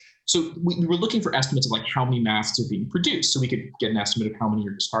So we were looking for estimates of like how many masks are being produced so we could get an estimate of how many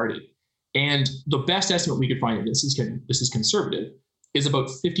are discarded. And the best estimate we could find, and this is conservative, is about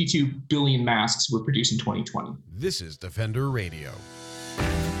 52 billion masks were produced in 2020. This is Defender Radio.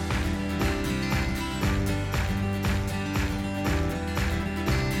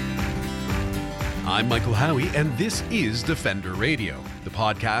 I'm Michael Howie, and this is Defender Radio, the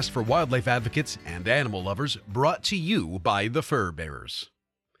podcast for wildlife advocates and animal lovers, brought to you by the Fur Bearers.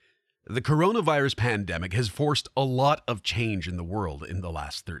 The coronavirus pandemic has forced a lot of change in the world in the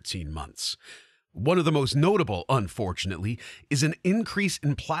last 13 months. One of the most notable, unfortunately, is an increase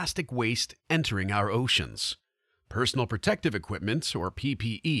in plastic waste entering our oceans. Personal protective equipment, or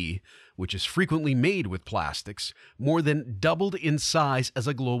PPE, which is frequently made with plastics, more than doubled in size as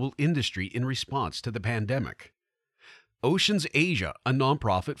a global industry in response to the pandemic. Oceans Asia, a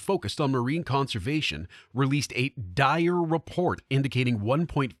nonprofit focused on marine conservation, released a dire report indicating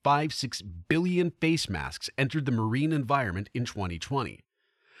 1.56 billion face masks entered the marine environment in 2020.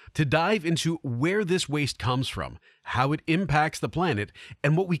 To dive into where this waste comes from, how it impacts the planet,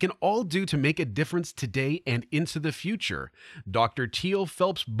 and what we can all do to make a difference today and into the future, Dr. Teal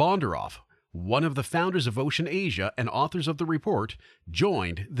Phelps Bondaroff, one of the founders of Ocean Asia and authors of the report,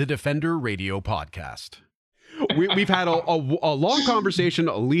 joined the Defender Radio podcast. We've had a long conversation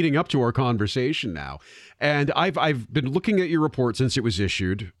leading up to our conversation now, and I've been looking at your report since it was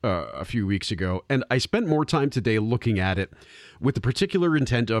issued a few weeks ago, and I spent more time today looking at it with the particular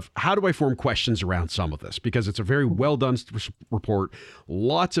intent of how do I form questions around some of this, because it's a very well done report,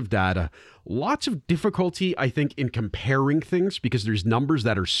 lots of data, lots of difficulty, I think, in comparing things because there's numbers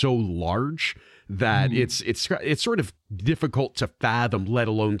that are so large that it's sort of difficult to fathom, let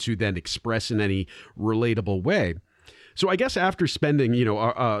alone to then express in any relatable way. So I guess after spending,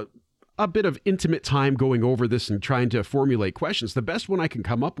 a bit of intimate time going over this and trying to formulate questions, the best one I can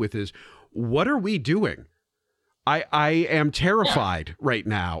come up with is, what are we doing? I am terrified right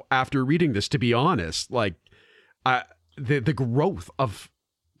now after reading this, to be honest. Like the growth of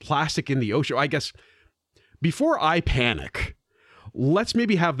plastic in the ocean. I guess before I panic, let's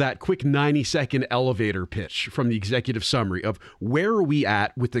maybe have that quick 90-second elevator pitch from the executive summary of where are we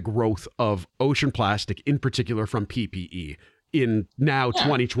at with the growth of ocean plastic, in particular from PPE, in now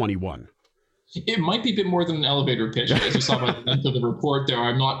 2021. It might be a bit more than an elevator pitch, as you saw by the length of the report there.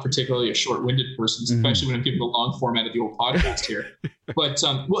 I'm not particularly a short-winded person, especially when I'm giving the long format of the old podcast here. But,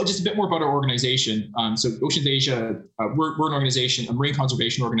 just a bit more about our organization. So Oceans Asia, we're an organization, a marine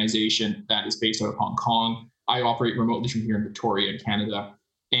conservation organization that is based out of Hong Kong. I operate remotely from here in Victoria, in Canada.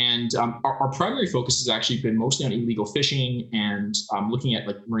 And our primary focus has actually been mostly on illegal fishing and looking at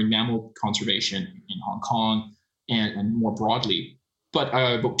like marine mammal conservation in Hong Kong and more broadly. But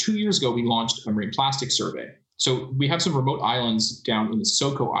about 2 years ago, we launched a marine plastic survey. So we have some remote islands down in the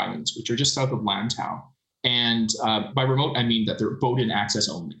Soko Islands, which are just south of Lantau. And by remote, I mean that they're boat-in access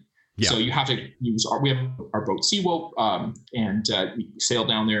only. Yeah. So you have to use we have our boat Seawoke, and we sail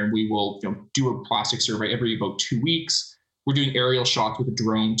down there, and we will do a plastic survey every about 2 weeks. We're doing aerial shots with a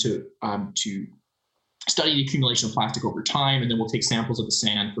drone to study the accumulation of plastic over time, and then we'll take samples of the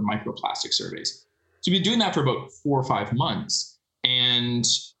sand for microplastic surveys. So we've been doing that for about 4 or 5 months. And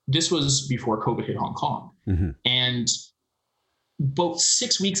this was before COVID hit Hong Kong. Mm-hmm. And about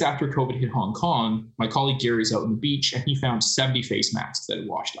 6 weeks after COVID hit Hong Kong, my colleague Gary's out on the beach and he found 70 face masks that had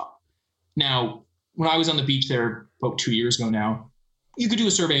washed up. Now, when I was on the beach there about 2 years ago now, you could do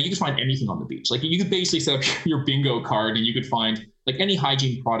a survey and you could find anything on the beach. Like you could basically set up your bingo card and you could find like any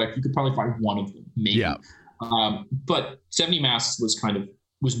hygiene product, you could probably find one of them, maybe. Yeah. But 70 masks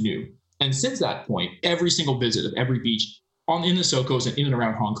was new. And since that point, every single visit of every beach in the Sokos and in and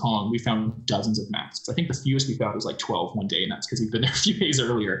around Hong Kong, we found dozens of masks. I think the fewest we found was like 12 one day, and that's because we've been there a few days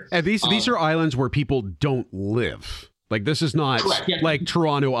earlier. And these are islands where people don't live. Like this is not like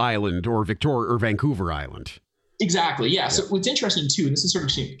Toronto Island or Victoria or Vancouver Island. Exactly. Yeah. So what's interesting too, and this is sort of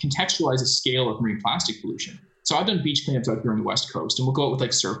contextualize the scale of marine plastic pollution. So I've done beach cleanups out here on the West Coast, and we'll go out with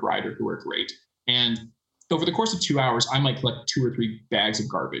like Surfrider, who are great. And over the course of 2 hours, I might collect 2 or 3 bags of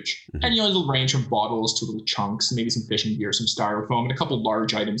garbage. Mm-hmm. And, it'll range from bottles to little chunks, maybe some fishing gear, some styrofoam, and a couple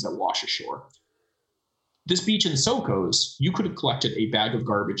large items that wash ashore. This beach in the Sokos, you could have collected a bag of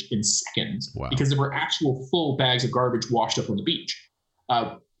garbage in seconds because there were actual full bags of garbage washed up on the beach.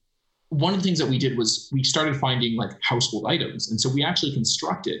 One of the things that we did was we started finding like household items. And so we actually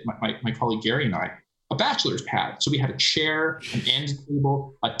constructed, my colleague Gary and I, a bachelor's pad. So we had a chair, an end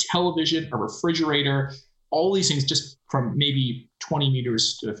table, a television, a refrigerator, all these things just from maybe 20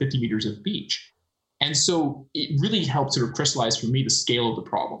 meters to 50 meters of beach. And so it really helped sort of crystallize for me the scale of the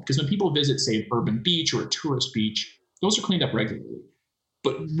problem. Because when people visit, say, an urban beach or a tourist beach, those are cleaned up regularly.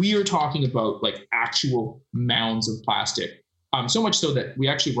 but we are talking about like actual mounds of plastic. So much so that we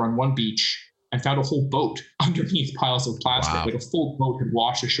actually were on one beach and found a whole boat underneath piles of plastic. Wow. Like a full boat had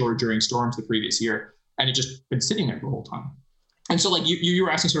washed ashore during storms the previous year, and it just been sitting there the whole time. And so like you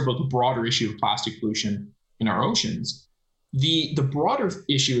were asking sort of about the broader issue of plastic pollution in our oceans. The broader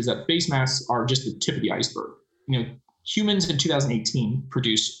issue is that face masks are just the tip of the iceberg. Humans in 2018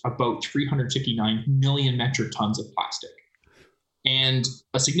 produced about 359 million metric tons of plastic. And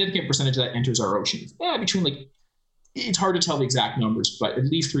a significant percentage of that enters our oceans. It's hard to tell the exact numbers, but at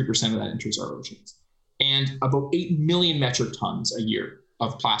least 3% of that enters our oceans. And about 8 million metric tons a year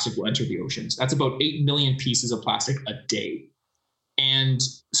of plastic will enter the oceans. That's about 8 million pieces of plastic a day. And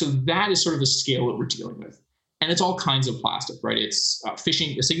so that is sort of the scale that we're dealing with. And it's all kinds of plastic, right? It's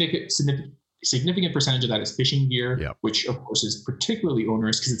fishing, a significant percentage of that is fishing gear, which of course is particularly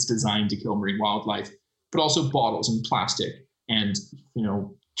onerous because it's designed to kill marine wildlife, but also bottles and plastic and,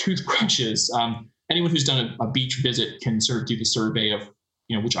 toothbrushes. Anyone who's done a beach visit can sort of do the survey of,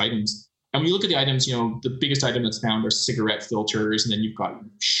 which items. And when you look at the items, the biggest item that's found are cigarette filters, and then you've got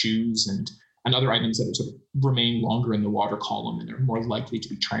shoes and other items that are sort of remain longer in the water column and are more likely to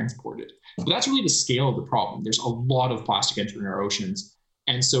be transported. But that's really the scale of the problem. There's a lot of plastic entering our oceans.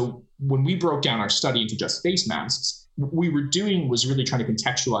 And so when we broke down our study into just face masks, what we were doing was really trying to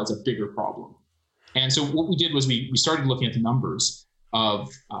contextualize a bigger problem. And so what we did was we started looking at the numbers of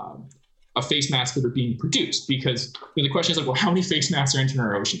face masks that are being produced, because the question is like, well, how many face masks are entering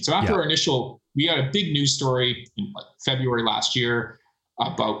our ocean? So after we had a big news story in February last year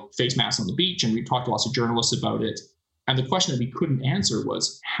about face masks on the beach, and we talked to lots of journalists about it. And the question that we couldn't answer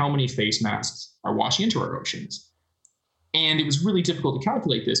was how many face masks are washing into our oceans? And it was really difficult to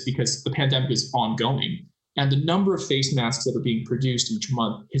calculate this because the pandemic is ongoing, and the number of face masks that are being produced each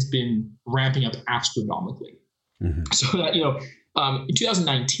month has been ramping up astronomically. Mm-hmm. So that, in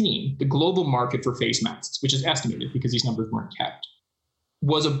 2019, the global market for face masks, which is estimated because these numbers weren't kept,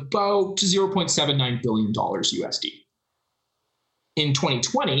 was about $0.79 billion USD. In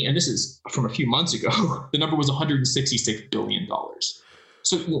 2020, and this is from a few months ago, the number was $166 billion.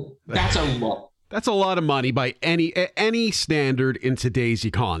 So that's a lot. That's a lot of money by any standard in today's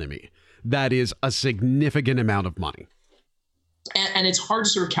economy. That is a significant amount of money. And it's hard to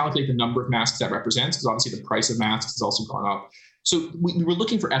sort of calculate the number of masks that represents, because obviously the price of masks has also gone up. So we were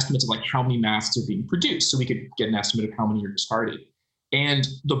looking for estimates of like how many masks are being produced so we could get an estimate of how many are discarded. And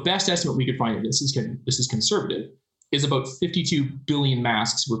the best estimate we could find, and this is conservative, is about 52 billion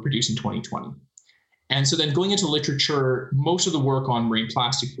masks were produced in 2020. And so then going into literature, most of the work on marine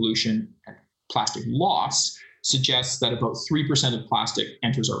plastic pollution and plastic loss suggests that about 3% of plastic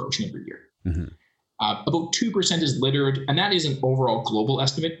enters our ocean every year. Mm-hmm. About 2% is littered, and that is an overall global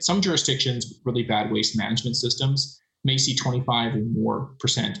estimate. Some jurisdictions with really bad waste management systems may see 25 or more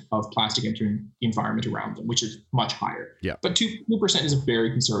 % of plastic entering the environment around them, which is much higher. Yeah. But 2% is a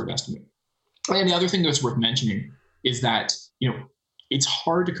very conservative estimate. And the other thing that's worth mentioning is that, it's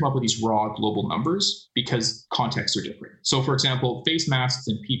hard to come up with these raw global numbers because contexts are different. So for example, face masks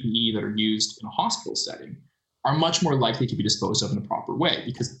and PPE that are used in a hospital setting are much more likely to be disposed of in a proper way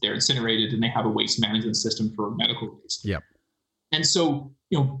because they're incinerated and they have a waste management system for medical waste. Yep. And so,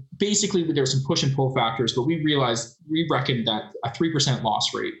 basically there's some push and pull factors, but we reckoned that a 3%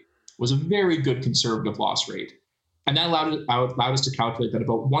 loss rate was a very good conservative loss rate. And that allowed us to calculate that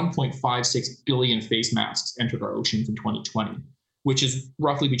about 1.56 billion face masks entered our oceans in 2020, which is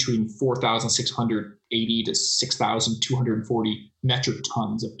roughly between 4,680 to 6,240 metric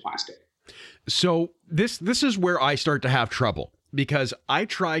tons of plastic. So this is where I start to have trouble, because I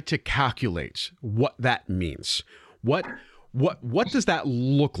try to calculate what that means. What does that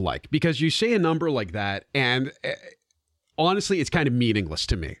look like? Because you say a number like that, and honestly, it's kind of meaningless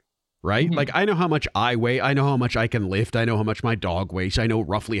to me. Right? Mm-hmm. Like, I know how much I weigh. I know how much I can lift. I know how much my dog weighs. I know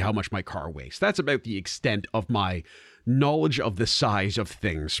roughly how much my car weighs. That's about the extent of my knowledge of the size of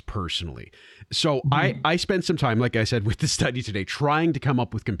things personally. So I spent some time, like I said, with the study today, trying to come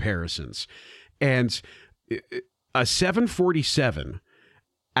up with comparisons. And a 747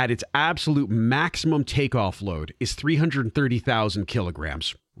 at its absolute maximum takeoff load is 330,000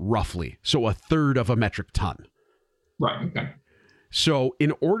 kilograms, roughly. So a third of a metric ton. Right. Okay. So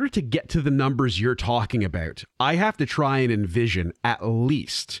in order to get to the numbers you're talking about, I have to try and envision at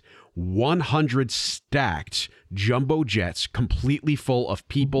least 100 stacked jumbo jets completely full of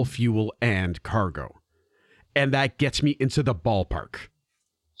people, fuel, and cargo. And that gets me into the ballpark.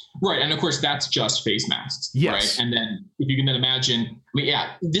 Right. And of course, that's just face masks. Yes. Right. And then if you can then imagine,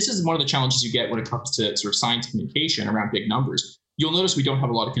 this is one of the challenges you get when it comes to sort of science communication around big numbers. You'll notice we don't have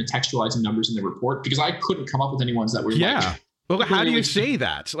a lot of contextualizing numbers in the report because I couldn't come up with any ones that were Well, how do you say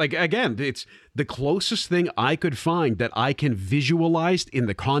that? Like, again, it's the closest thing I could find that I can visualize in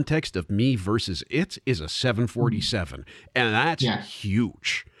the context of me versus it is a 747. And that's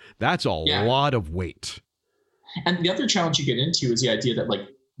huge. That's a lot of weight. And the other challenge you get into is the idea that like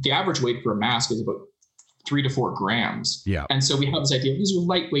the average weight for a mask is about 3 to 4 grams. Yeah. And so we have this idea, these are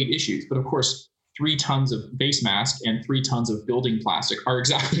lightweight issues, but of course, 3 tons of face mask and 3 tons of building plastic are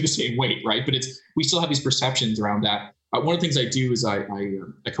exactly the same weight, right? But we still have these perceptions around that. One of the things I do is I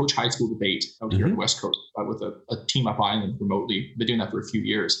coach high school debate out here on the West Coast with a team up island remotely. Been doing that for a few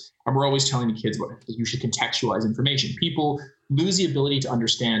years. And we're always telling the kids that you should contextualize information. People lose the ability to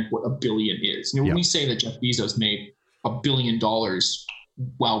understand what a billion is. When we say that Jeff Bezos made $1 billion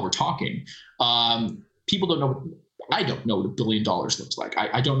while we're talking, people don't know. I don't know what $1 billion looks like.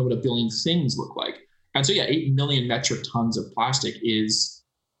 I don't know what a billion things look like. And so, 8 million metric tons of plastic is,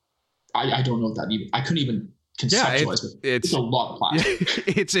 I don't know if that even, I couldn't even conceptualize it. It's a lot of plastic.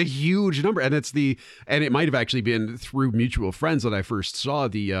 It's a huge number. And it might have actually been through mutual friends that I first saw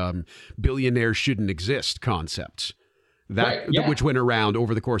the billionaires shouldn't exist concept. Which went around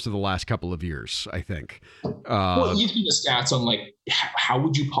over the course of the last couple of years, I think. Well, you see the stats on like, how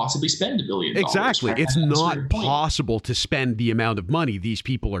would you possibly spend $1 billion? Exactly. It's not possible to spend the amount of money these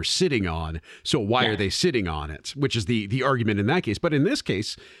people are sitting on. So why are they sitting on it? Which is the argument in that case. But in this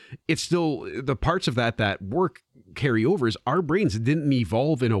case, it's still the parts of that work carry over is our brains didn't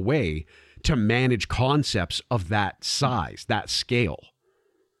evolve in a way to manage concepts of that size, that scale.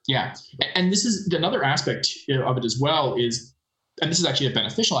 Yeah. And this is another aspect of it as well is, and this is actually a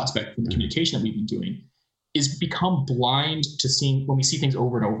beneficial aspect from the communication that we've been doing, is become blind to seeing when we see things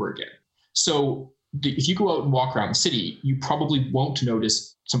over and over again. So if you go out and walk around the city, you probably won't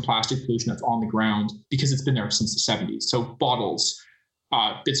notice some plastic pollution that's on the ground because it's been there since the 70s. So bottles,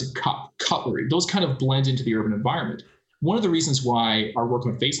 bits of cutlery, those kind of blend into the urban environment. One of the reasons why our work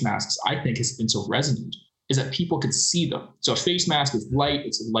on face masks, I think, has been so resonant is that people could see them. So a face mask is light,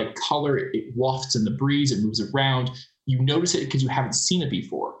 it's a light color, it wafts in the breeze, it moves around. You notice it because you haven't seen it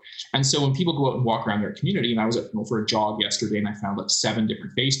before. And so when people go out and walk around their community, and I was for a jog yesterday and I found like 7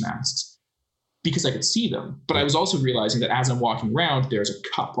 different face masks because I could see them. But I was also realizing that as I'm walking around, there's a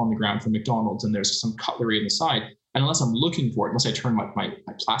cup on the ground from McDonald's and there's some cutlery on the side. And unless I'm looking for it, unless I turn my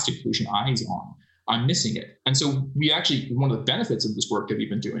plastic pollution eyes on, I'm missing it. And so one of the benefits of this work that we've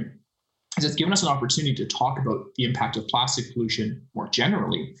been doing is it's given us an opportunity to talk about the impact of plastic pollution more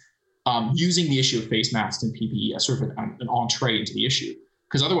generally, using the issue of face masks and PPE as sort of an entree into the issue.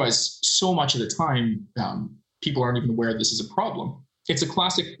 Because otherwise, so much of the time, people aren't even aware this is a problem. It's a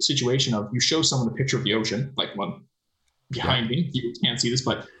classic situation of you show someone a picture of the ocean, like one behind me. You can't see this,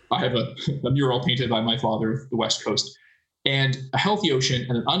 but I have a mural painted by my father of the West Coast. And a healthy ocean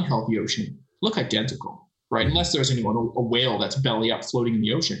and an unhealthy ocean look identical, right? Unless there's a whale that's belly up floating in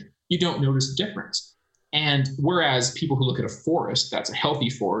the ocean. You don't notice the difference. And whereas people who look at a forest, that's a healthy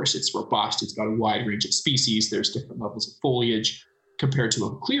forest, it's robust, it's got a wide range of species, there's different levels of foliage, compared to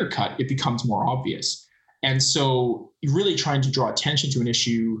a clear cut, it becomes more obvious. And so really trying to draw attention to an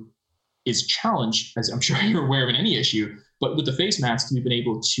issue is a challenge, as I'm sure you're aware of in any issue. But with the face masks, we've been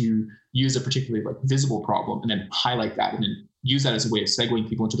able to use a particularly visible problem and then highlight that and then use that as a way of segueing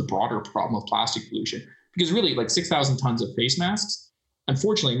people into the broader problem of plastic pollution. Because really 6,000 tons of face masks,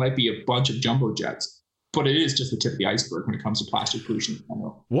 unfortunately, it might be a bunch of jumbo jets, but it is just the tip of the iceberg when it comes to plastic pollution.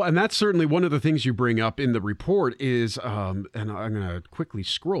 Well, and that's certainly one of the things you bring up in the report is, and I'm going to quickly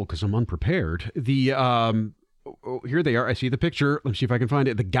scroll because I'm unprepared. Here they are. I see the picture. Let me see if I can find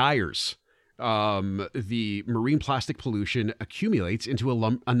it. The gyres. The marine plastic pollution accumulates into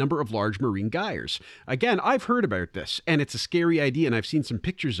a number of large marine gyres. Again, I've heard about this, and it's a scary idea, and I've seen some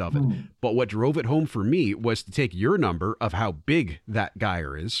pictures of it. But what drove it home for me was to take your number of how big that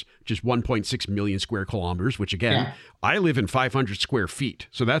gyre is, just 1.6 million square kilometers, which again, I live in 500 square feet.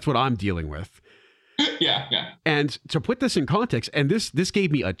 So that's what I'm dealing with. Yeah. And to put this in context, and this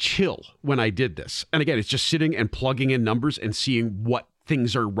gave me a chill when I did this. And again, it's just sitting and plugging in numbers and seeing what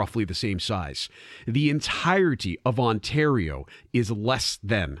things are roughly the same size. The entirety of Ontario is less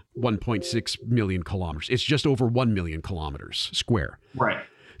than 1.6 million kilometers. It's just over 1 million kilometers square. Right.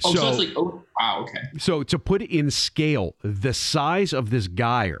 So that's wow, okay. So to put it in scale, the size of this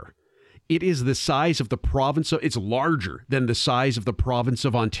gyre, it is the size of the province it's larger than the size of the province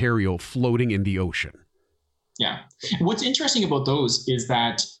of Ontario floating in the ocean. Yeah. What's interesting about those is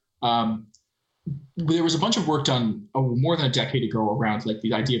that there was a bunch of work done more than a decade ago around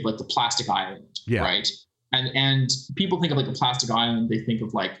the idea of the plastic island, right? And people think of a plastic island, they think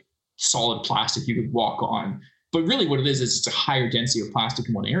of solid plastic you could walk on. But really what it is it's a higher density of plastic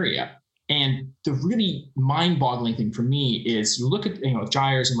in one area. And the really mind-boggling thing for me is you look at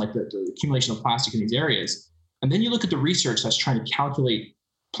gyres and like the accumulation of plastic in these areas, and then you look at the research that's trying to calculate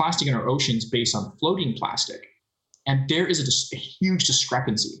plastic in our oceans based on floating plastic. And there is a huge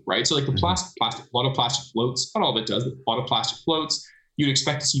discrepancy, right? So like the plastic, a lot of plastic floats, not all of it does, but a lot of plastic floats. You'd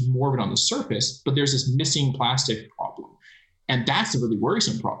expect to see more of it on the surface, but there's this missing plastic problem. And that's a really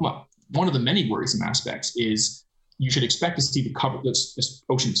worrisome problem. Well, one of the many worrisome aspects is you should expect to see this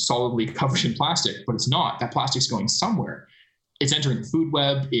ocean solidly covered in plastic, but it's not. That plastic's going somewhere. It's entering the food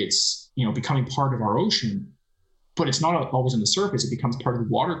web. It's becoming part of our ocean, but it's not always on the surface. It becomes part of the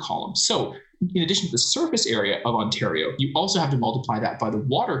water column. So in addition to the surface area of Ontario, you also have to multiply that by the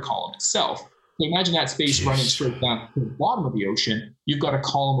water column itself. So imagine that space running straight down to the bottom of the ocean. You've got a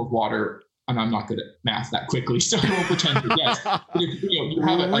column of water, and I'm not good at math that quickly, so I won't pretend to guess. But if, you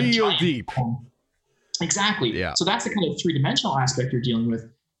have a real deep. Exactly. Yeah. So that's the kind of three-dimensional aspect you're dealing with.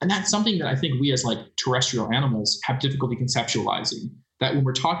 And that's something that I think we as like terrestrial animals have difficulty conceptualizing, that when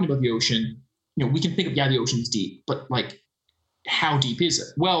we're talking about the ocean, we can think of, the ocean's deep, but like, how deep is it?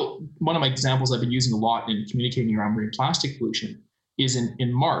 Well, one of my examples I've been using a lot in communicating around marine plastic pollution is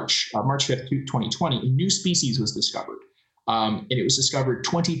in March 5th, 2020, a new species was discovered. And it was discovered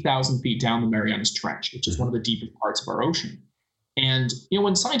 20,000 feet down the Marianas Trench, which is one of the deepest parts of our ocean. And,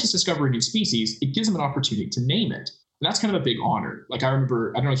 when scientists discover a new species, it gives them an opportunity to name it. And that's kind of a big honor. Like I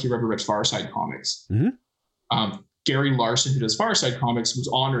remember, I don't know if you've ever read Far Side Comics. Mm-hmm. Gary Larson, who does Far Side Comics, was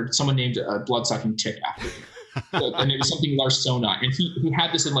honored. Someone named a blood-sucking tick after him. And it was something Larsona. And he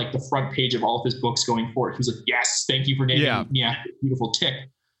had this in like the front page of all of his books going forward. He was like, yes, thank you for naming me after a beautiful tick.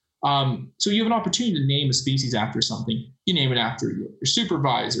 So you have an opportunity to name a species after something. You name it after your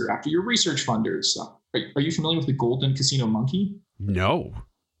supervisor, after your research funders. Are you familiar with the golden casino monkey? No.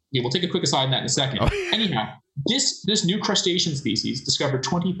 Yeah, we'll take a quick aside on that in a second. Oh. Anyhow, this new crustacean species discovered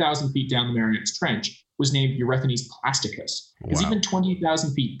 20,000 feet down the Marianas Trench was named Eurythanes plasticus. Because even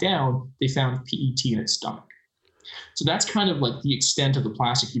 20,000 feet down, they found PET in its stomach. So that's kind of like the extent of the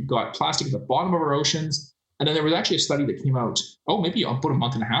plastic. You've got plastic at the bottom of our oceans. And then there was actually a study that came out, maybe about a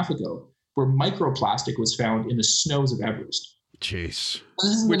month and a half ago, where microplastic was found in the snows of Everest. Jeez.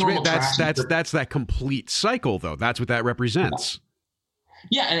 That's that complete cycle, though. That's what that represents.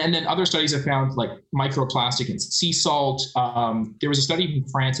 Yeah, and then other studies have found like microplastic in sea salt. There was a study in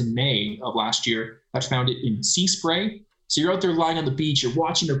France in May of last year that found it in sea spray. So you're out there lying on the beach, you're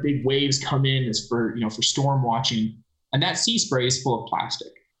watching the big waves come in as for storm watching, and that sea spray is full of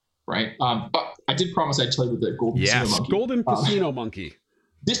plastic, right? But I did promise I'd tell you the golden casino monkey. Yes, golden casino monkey.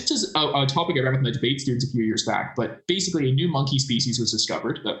 This is a topic I read with my debate students a few years back, but basically a new monkey species was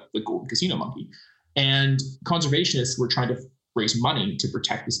discovered, the golden casino monkey, and conservationists were trying to raise money to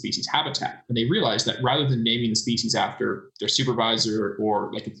protect the species habitat. And they realized that rather than naming the species after their supervisor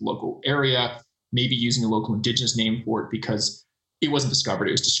or like the local area, maybe using a local indigenous name for it because it wasn't discovered,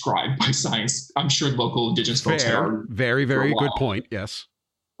 it was described by science. I'm sure local indigenous folks are very, very good point. Yes.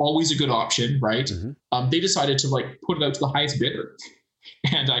 Always a good option, right? Mm-hmm. They decided to put it out to the highest bidder.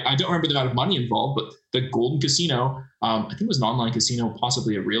 And I don't remember the amount of money involved, but the Golden Casino, I think it was an online casino,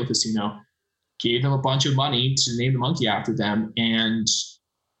 possibly a real casino, gave them a bunch of money to name the monkey after them, and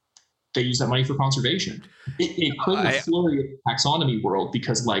they used that money for conservation. It created a flurry of the taxonomy world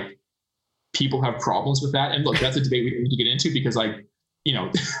because people have problems with that. And look, that's a debate we don't need to get into because I'm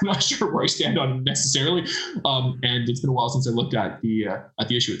not sure where I stand on it necessarily. And it's been a while since I looked at the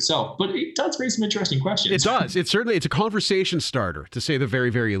issue itself, but it does raise some interesting questions. It does. It's a conversation starter, to say the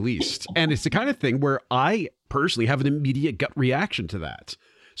very, very least. And it's the kind of thing where I personally have an immediate gut reaction to that.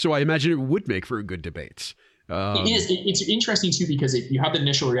 So I imagine it would make for a good debate. It is. It's interesting too, because if you have the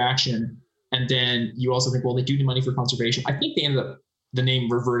initial reaction and then you also think, well, they do need money for conservation. I think they ended up, the name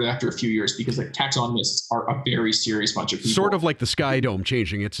reverted after a few years because taxonomists are a very serious bunch of people. Sort of like the Sky Dome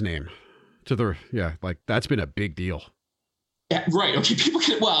changing its name to that's been a big deal. Yeah, right. Okay. People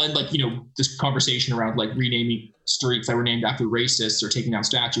can, this conversation around renaming streets that were named after racists or taking down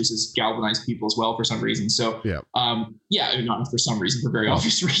statues has galvanized people as well for some reason. So, not for some reason, for very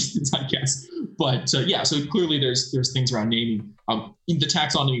obvious reasons, I guess. But so clearly there's things around naming. In the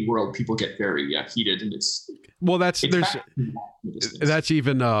taxonomy world, people get very heated, and that's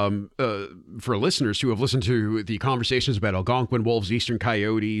even for listeners who have listened to the conversations about Algonquin wolves, eastern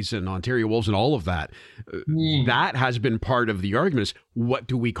coyotes, and Ontario wolves, and all of that. That has been part of the argument: is what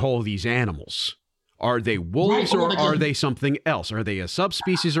do we call these animals? Are they wolves or are they something else? Are they a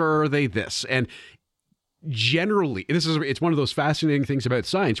subspecies or are they this? And generally, it's one of those fascinating things about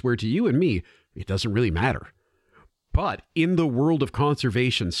science where to you and me, it doesn't really matter. But in the world of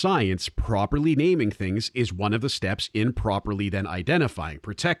conservation science, properly naming things is one of the steps in properly then identifying,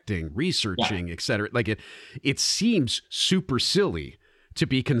 protecting, researching, etc. Like it seems super silly to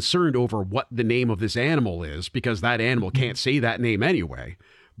be concerned over what the name of this animal is because that animal can't say that name anyway.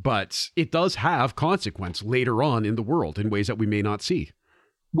 But it does have consequence later on in the world in ways that we may not see.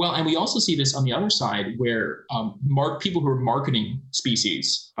 Well, and we also see this on the other side where people who are marketing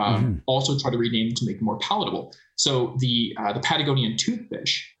species also try to rename them to make them more palatable. So the Patagonian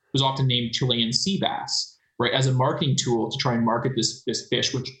toothfish was often named Chilean sea bass, right, as a marketing tool to try and market this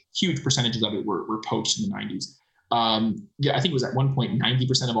fish, which huge percentages of it were poached in the 90s. I think it was at one point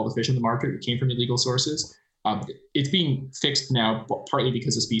 90% of all the fish in the market came from illegal sources. It's being fixed now, partly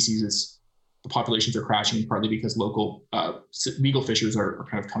because the populations are crashing, and partly because local legal fishers are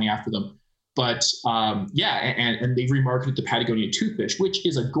kind of coming after them. But and they've remarketed the Patagonian toothfish, which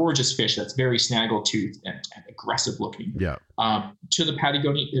is a gorgeous fish that's very snaggle-toothed and aggressive looking. Yeah. To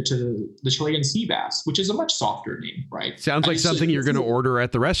the Chilean sea bass, which is a much softer name, right? Sounds like something you're going to order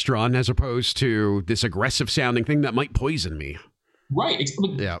at the restaurant as opposed to this aggressive sounding thing that might poison me. Right.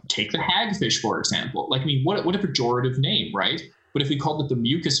 Take the hagfish, for example. Like, I mean, what a pejorative name, right? But if we called it the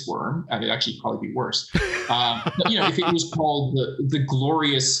mucus worm, it'd actually probably be worse. But, if it was called the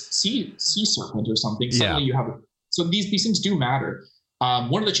glorious sea serpent or something, suddenly you have it. So these things do matter.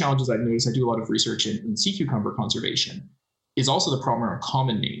 One of the challenges I've noticed, I do a lot of research in sea cucumber conservation, is also the problem around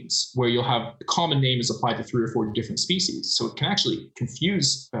common names, where you'll have the common name is applied to 3 or 4 different species. So it can actually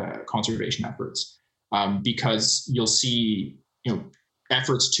confuse conservation efforts because you'll see,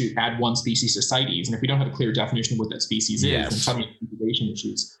 efforts to add one species to CITES. And if we don't have a clear definition of what that species is, then suddenly conservation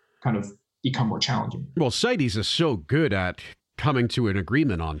issues kind of become more challenging. Well, CITES is so good at coming to an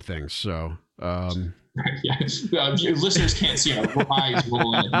agreement on things. So, your listeners can't see our eyes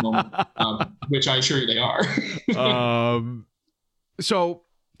rolling at the moment, which I assure you they are. So,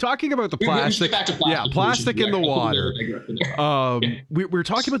 talking about the plastic, plastic in the water. We're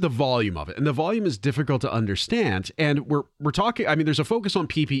talking about the volume of it, and the volume is difficult to understand. And we're talking. I mean, there's a focus on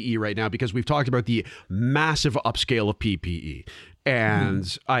PPE right now because we've talked about the massive upscale of PPE.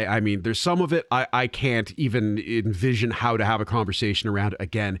 And I mean, there's some of it I can't even envision how to have a conversation around.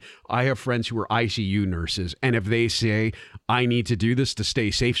 Again, I have friends who are ICU nurses, and if they say I need to do this to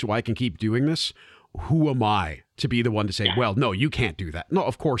stay safe so I can keep doing this, who am I to be the one to say, well, no, you can't do that? No,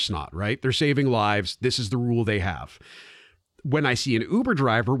 of course not, right? They're saving lives. This is the rule they have. When I see an Uber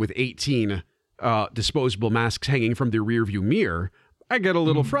driver with 18 disposable masks hanging from their rearview mirror, I get a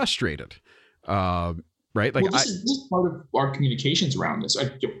little frustrated. Right? Like, this is part of our communications around this.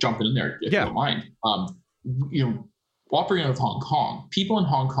 I jump in there if you don't mind. Operating out of Hong Kong, people in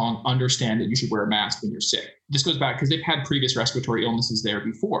Hong Kong understand that you should wear a mask when you're sick. This goes back because they've had previous respiratory illnesses there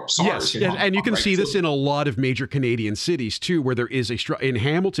before. SARS, yes, and you can see this in a lot of major Canadian cities too, where there is in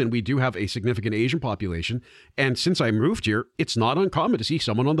Hamilton, we do have a significant Asian population. And since I moved here, it's not uncommon to see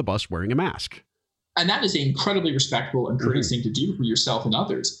someone on the bus wearing a mask. And that is an incredibly respectful and courteous thing to do for yourself and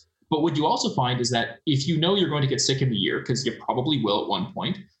others. But what you also find is that if you know you're going to get sick in the year, because you probably will at one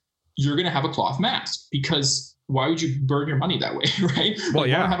point, you're going to have a cloth mask, because why would you burn your money that way, right? Well,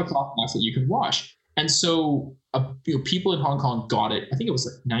 you want to have a cloth mask that you can wash. And so people in Hong Kong got it. I think it was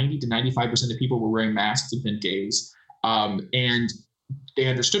like 90 to 95% of people were wearing masks within days. And they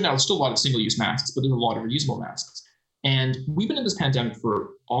understood. Now, there's still a lot of single-use masks, but there's a lot of reusable masks. And we've been in this pandemic for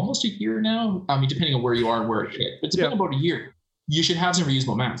almost a year now. I mean, depending on where you are and where it hit, but it's been about a year. You should have some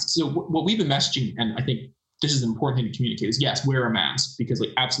reusable masks. So what we've been messaging, and I think this is an important thing to communicate, is yes, wear a mask, because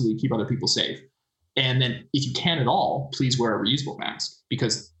absolutely keep other people safe. And then if you can at all, please wear a reusable mask,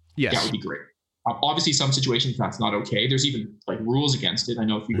 because that would be great. Obviously, some situations that's not okay. There's even rules against it. I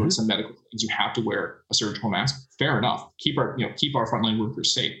know if you go to some medical things, you have to wear a surgical mask. Fair enough. Keep our frontline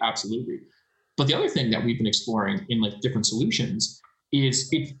workers safe. Absolutely. But the other thing that we've been exploring in different solutions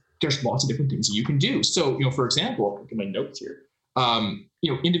is there's lots of different things that you can do. So, for example, look at my notes here.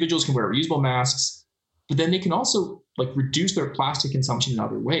 Individuals can wear reusable masks, but then they can also reduce their plastic consumption in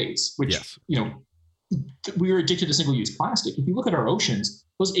other ways, which, we are addicted to single-use plastic. If you look at our oceans,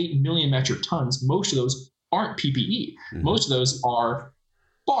 those 8 million metric tons, most of those aren't PPE. Most of those are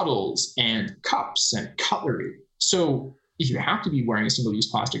bottles and cups and cutlery. So if you have to be wearing a single-use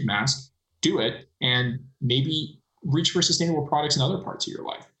plastic mask, do it, and maybe reach for sustainable products in other parts of your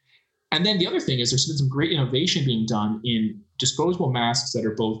life. And then the other thing is there's been some great innovation being done in disposable masks that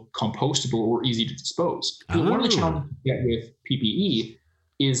are both compostable or easy to dispose. One of the challenges you get with PPE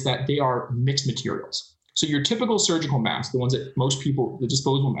is that they are mixed materials. So your typical surgical mask, the ones that the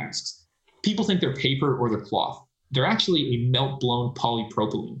disposable masks, people think they're paper or they're cloth. They're actually a melt-blown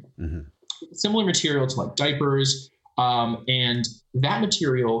polypropylene. Similar material to diapers And that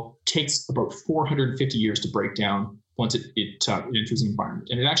material takes about 450 years to break down once it enters the environment.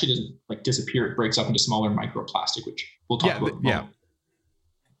 And it actually doesn't like disappear. It breaks up into smaller microplastic, which we'll talk about in a moment.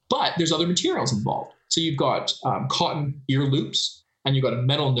 But there's other materials involved. So you've got cotton ear loops, and you've got a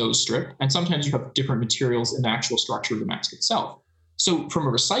metal nose strip, and sometimes you have different materials in the actual structure of the mask itself. So from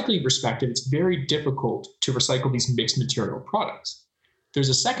a recycling perspective, it's very difficult to recycle these mixed material products. There's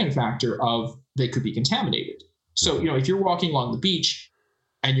a second factor of they could be contaminated. So, if you're walking along the beach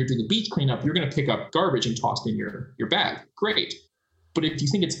and you're doing the beach cleanup, you're going to pick up garbage and toss it in your bag. Great. But if you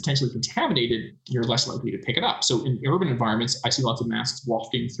think it's potentially contaminated, you're less likely to pick it up. So in urban environments, I see lots of masks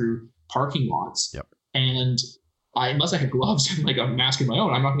wafting through parking lots. Yep. And unless I have gloves and like a mask of my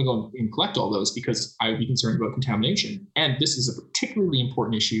own, I'm not going to go and collect all those because I would be concerned about contamination. And this is a particularly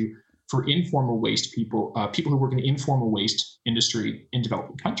important issue for informal waste people who work in the informal waste industry in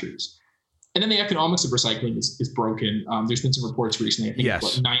developing countries. And then the economics of recycling is broken. There's been some reports recently, I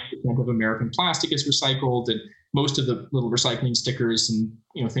think 9% of American plastic is recycled, and most of the little recycling stickers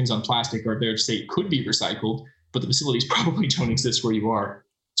and things on plastic are there to say it could be recycled, but the facilities probably don't exist where you are.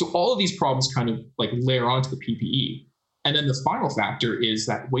 So all of these problems kind of like layer onto the PPE. And then the final factor is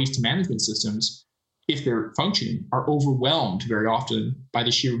that waste management systems, if they're functioning, are overwhelmed very often by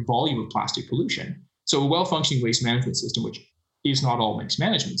the sheer volume of plastic pollution. So a well-functioning waste management system, which is not all waste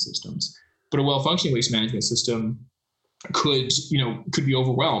management systems, but a well-functioning waste management system could be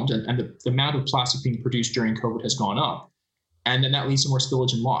overwhelmed, and the amount of plastic being produced during COVID has gone up, and then that leads to more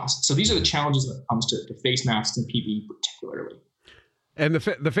spillage and loss. So these are the challenges when it comes to face masks and PPE particularly. And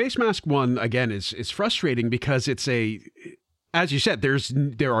the face mask one again is frustrating because it's as you said,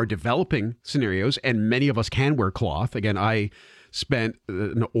 there are developing scenarios, and many of us can wear cloth. Again, I spent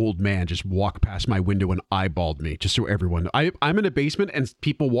an old man just walk past my window and eyeballed me, just so everyone. I'm in a basement and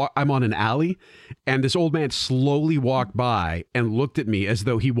I'm on an alley, and this old man slowly walked by and looked at me as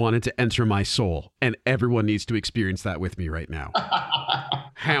though he wanted to enter my soul. And everyone needs to experience that with me right now.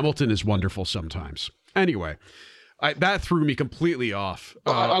 Hamilton is wonderful sometimes. Anyway. That threw me completely off.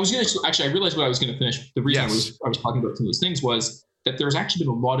 I was going to actually, I realized what I was going to finish. The reason I was talking about some of those things was that there's actually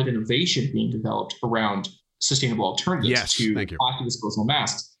been a lot of innovation being developed around sustainable alternatives to plastic disposable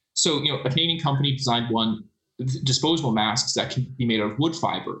masks. So, a Canadian company designed disposable masks that can be made out of wood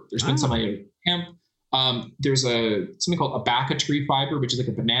fiber. There's been some made out of hemp. There's something called abaca tree fiber, which is like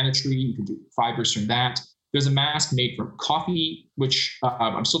a banana tree. You can do fibers from that. There's a mask made from coffee, which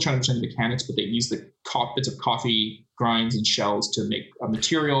I'm still trying to understand the mechanics, but they use the bits of coffee grinds and shells to make a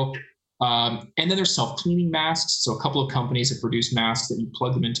material. And then there's self-cleaning masks. So a couple of companies have produced masks that you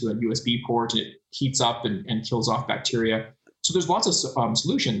plug them into a USB port and it heats up and kills off bacteria. So there's lots of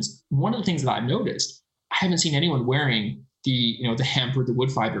solutions. One of the things that I've noticed, I haven't seen anyone wearing the hemp or the wood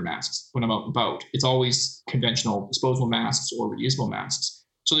fiber masks when I'm out and about. It's always conventional disposable masks or reusable masks.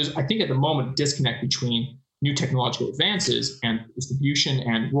 So there's, I think at the moment, a disconnect between new technological advances and distribution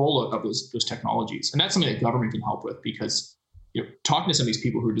and rollout of those technologies. And that's something that government can help with, because talking to some of these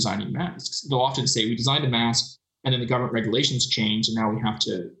people who are designing masks, they'll often say, we designed a mask and then the government regulations change and now we have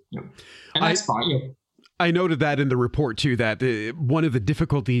to, and that's fine. I noted that in the report too, that one of the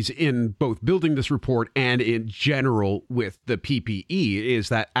difficulties in both building this report and in general with the PPE is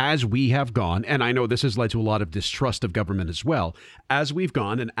that as we have gone, and I know this has led to a lot of distrust of government as well, as we've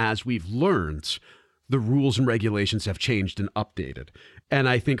gone and as we've learned, the rules and regulations have changed and updated. And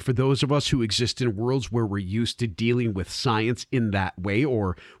I think for those of us who exist in worlds where we're used to dealing with science in that way,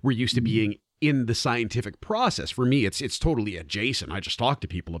 or we're used to being in the scientific process, for me, it's totally adjacent. I just talk to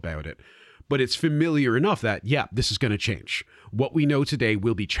people about it. But it's familiar enough that, this is going to change. What we know today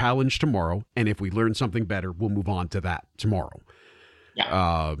will be challenged tomorrow. And if we learn something better, we'll move on to that tomorrow.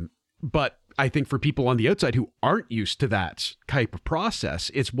 Yeah. But I think for people on the outside who aren't used to that type of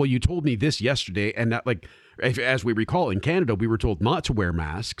process, it's, well, you told me this yesterday, and that, like, as we recall, in Canada, we were told not to wear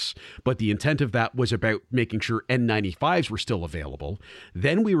masks, but the intent of that was about making sure N95s were still available.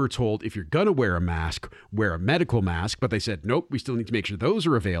 Then we were told, if you're going to wear a mask, wear a medical mask, but they said, nope, we still need to make sure those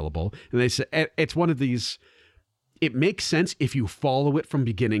are available. And they said, it's one of these, it makes sense if you follow it from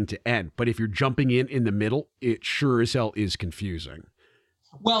beginning to end, but if you're jumping in the middle, it sure as hell is confusing.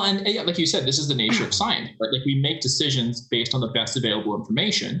 Well, and like you said, this is the nature of science, right? Like, we make decisions based on the best available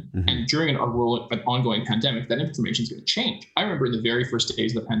information. Mm-hmm. And during an ongoing pandemic, that information is going to change. I remember in the very first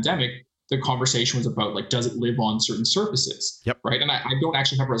days of the pandemic, the conversation was about, like, does it live on certain surfaces? Yep. Right. And I don't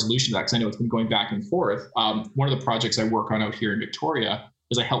actually have a resolution to that because I know it's been going back and forth. One of the projects I work on out here in Victoria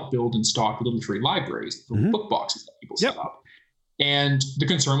is I help build and stock little free libraries, book boxes that people set up. And the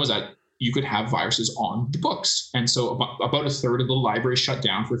concern was that you could have viruses on the books. And so about a third of the library shut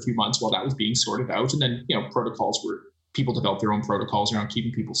down for a few months while that was being sorted out. And then, people developed their own protocols around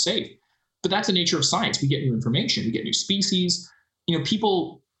keeping people safe. But that's the nature of science. We get new information, we get new species.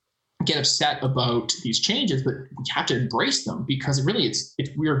 People get upset about these changes, but we have to embrace them because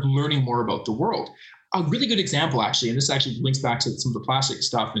we're learning more about the world. A really good example, actually, and this actually links back to some of the plastic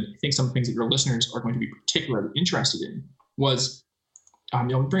stuff, and I think some things that your listeners are going to be particularly interested in, was,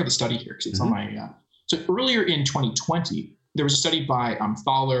 I'll bring up the study here because it's on my, so earlier in 2020, there was a study by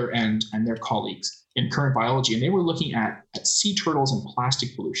Thaler and their colleagues in Current Biology, and they were looking at sea turtles and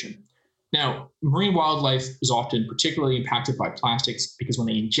plastic pollution. Now, marine wildlife is often particularly impacted by plastics because when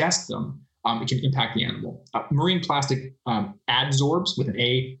they ingest them, it can impact the animal. Marine plastic adsorbs, with an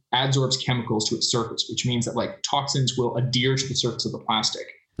A, adsorbs chemicals to its surface, which means that toxins will adhere to the surface of the plastic.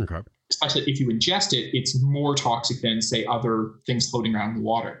 Okay. Such that if you ingest it, it's more toxic than, say, other things floating around in the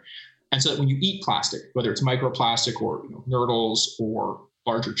water. And so that when you eat plastic, whether it's microplastic or nurdles or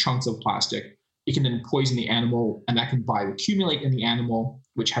larger chunks of plastic, it can then poison the animal, and that can bioaccumulate in the animal,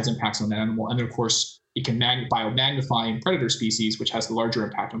 which has impacts on the animal. And then, of course, it can biomagnify in predator species, which has the larger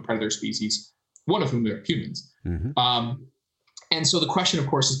impact on predator species, one of whom are humans. Mm-hmm. And so the question, of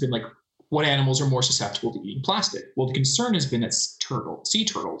course, has been what animals are more susceptible to eating plastic? Well, the concern has been that sea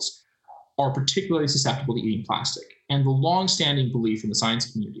turtles are particularly susceptible to eating plastic. And the long-standing belief in the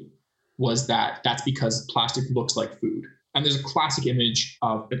science community was that that's because plastic looks like food. And there's a classic image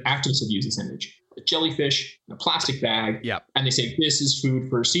of, an activist have used this image, a jellyfish in a plastic bag, and they say, this is food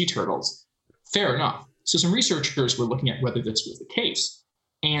for sea turtles. Fair enough. So some researchers were looking at whether this was the case.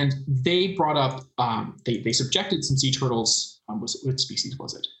 And they brought up, they subjected some sea turtles, what species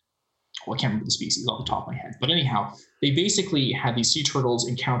was it? Well, I can't remember the species off the top of my head. But anyhow, they basically had these sea turtles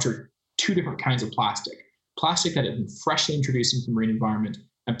encounter two different kinds of plastic that had been freshly introduced into the marine environment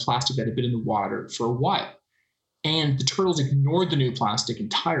and plastic that had been in the water for a while. And the turtles ignored the new plastic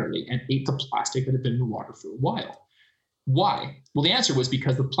entirely and ate the plastic that had been in the water for a while. Why? Well, the answer was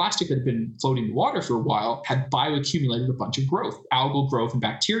because the plastic that had been floating in the water for a while had bioaccumulated a bunch of growth, algal growth and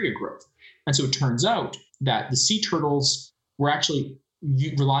bacteria growth. And so it turns out that the sea turtles were actually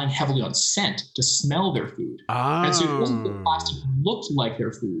relying heavily on scent to smell their food. And so it wasn't that the plastic looked like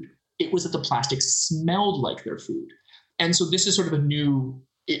their food, it was that the plastic smelled like their food. And so this is sort of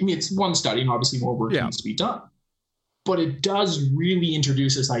it's one study, and obviously more work needs to be done. But it does really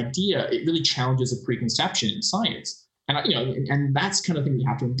introduce this idea. It really challenges a preconception in science. And, and that's kind of thing we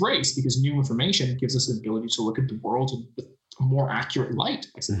have to embrace, because new information gives us the ability to look at the world with a more accurate light,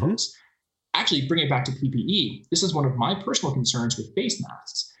 I suppose. Mm-hmm. Actually, bring it back to PPE. This is one of my personal concerns with face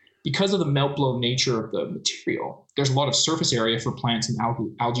masks. Because of the melt-blown nature of the material, there's a lot of surface area for plants and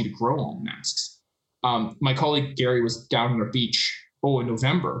algae to grow on masks. My colleague Gary was down on a beach, in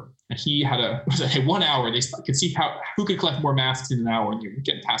November, and he had a 1 hour. They could see who could collect more masks in an hour, and you're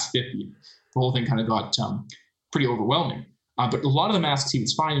getting past 50. The whole thing kind of got pretty overwhelming. But a lot of the masks he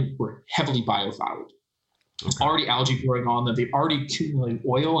was finding were heavily biofouled. There's already algae growing on them. They've already accumulated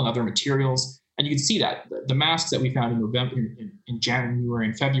oil and other materials. And you can see that the masks that we found in November, in January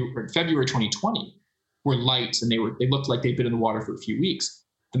and February 2020 were light, and they looked like they'd been in the water for a few weeks.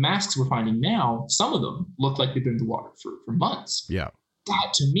 The masks we're finding now, some of them look like they've been in the water for months. Yeah.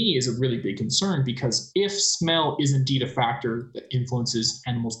 That to me is a really big concern, because if smell is indeed a factor that influences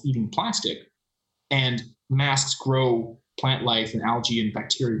animals eating plastic, and masks grow plant life and algae and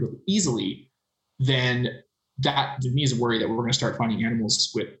bacteria really easily, then that to me is a worry that we're going to start finding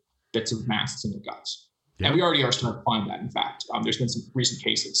animals with bits of masks in their guts. Yeah. And we already are starting to find that, in fact. There's been some recent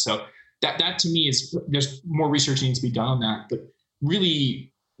cases. So that to me there's more research needs to be done on that. But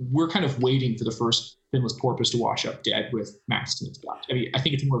really, we're kind of waiting for the first finless porpoise to wash up dead with masks in its gut. I mean, I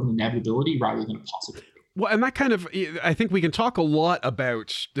think it's more of an inevitability rather than a possibility. Well, and that kind of, I think we can talk a lot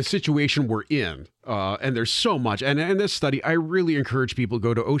about the situation we're in, and there's so much. And in this study, I really encourage people to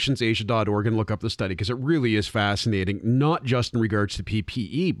go to oceansasia.org and look up the study, because it really is fascinating, not just in regards to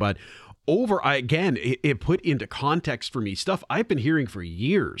PPE, but it put into context for me stuff I've been hearing for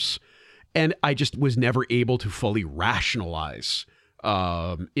years, and I just was never able to fully rationalize.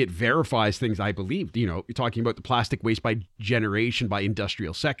 It verifies things I believed. You're talking about the plastic waste generation by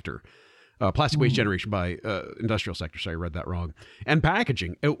industrial sector. Plastic waste generation by industrial sector. Sorry, I read that wrong. And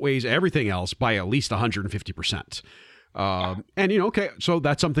packaging outweighs everything else by at least 150%. So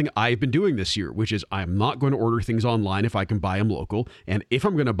that's something I've been doing this year, which is I'm not going to order things online if I can buy them local. And if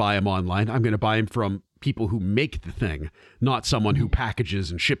I'm going to buy them online, I'm going to buy them from people who make the thing, not someone who packages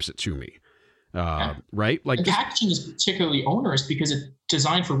and ships it to me. Right? Like packaging is particularly onerous because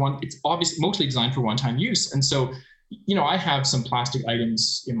it's obviously mostly designed for one-time use. And so I have some plastic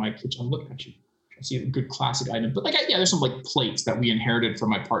items in my kitchen. I'm looking at you. I see a good classic item, but there's some like plates that we inherited from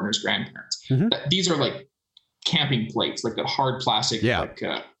my partner's grandparents. These are like camping plates, like the hard plastic,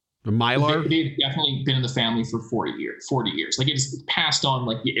 the Mylar. They've definitely been in the family for 40 years. Like it's passed on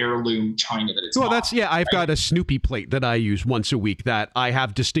like the heirloom china that it's. Well, I've got a Snoopy plate that I use once a week that I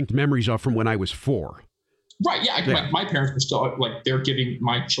have distinct memories of from when I was 4. Right. Yeah. My parents were still like, they're giving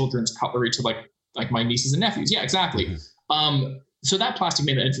my children's cutlery to like my nieces and nephews. Yeah, exactly. So that plastic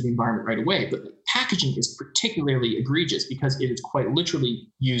may not enter the environment right away, but the packaging is particularly egregious because it is quite literally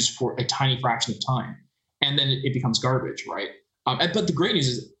used for a tiny fraction of time, and then it becomes garbage, right? But the great news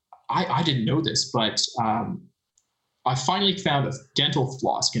is, I didn't know this, but I finally found a dental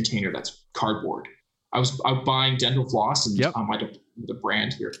floss container that's cardboard. I was buying dental floss, and I don't know the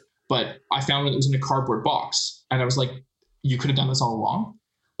brand here, but I found one that was in a cardboard box, and I was like, "You could have done this all along."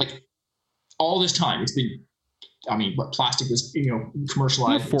 Like all this time, it's been. I mean, what plastic was,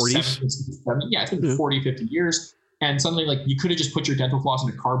 commercialized in the 40s. Yeah, it's been 40, 50 years, and suddenly, like, you could have just put your dental floss in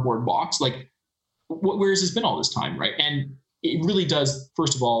a cardboard box. Like, where has this been all this time, right? And it really does.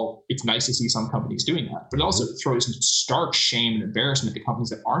 First of all, it's nice to see some companies doing that, but it also throws into stark shame and embarrassment to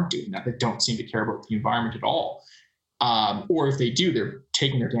companies that aren't doing that don't seem to care about the environment at all. Or if they do, they're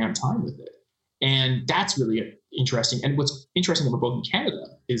taking their damn time with it. And that's really interesting. And what's interesting about both in Canada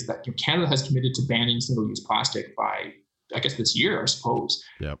is that Canada has committed to banning single-use plastic by, I guess, this year, I suppose.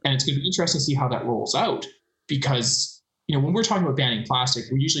 Yep. And it's going to be interesting to see how that rolls out, because when we're talking about banning plastic,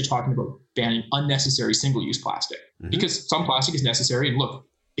 we're usually talking about banning unnecessary single-use plastic, because some plastic is necessary. And look,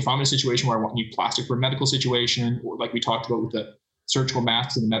 if I'm in a situation where I need plastic for a medical situation, or like we talked about with the surgical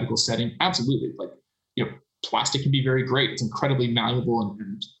masks in the medical setting, absolutely. Like, plastic can be very great. It's incredibly malleable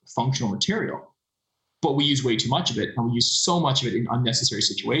and functional material. But we use way too much of it, and we use so much of it in unnecessary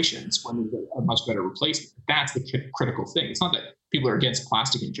situations when there's a much better replacement. That's the critical thing. It's not that people are against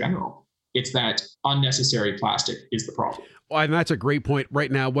plastic in general. It's that unnecessary plastic is the problem. Well, and that's a great point.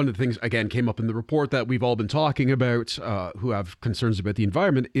 Right now, one of the things, again, came up in the report that we've all been talking about, who have concerns about the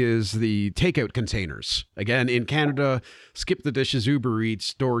environment, is the takeout containers. Again, in Canada, Skip the Dishes, Uber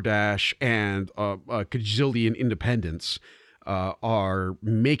Eats, DoorDash, and a gazillion independents are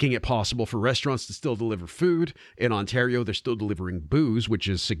making it possible for restaurants to still deliver food. In Ontario, they're still delivering booze, which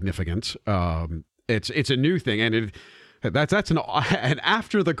is significant. It's a new thing, and that's an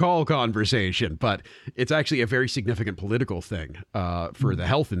after the call conversation, but it's actually a very significant political thing for the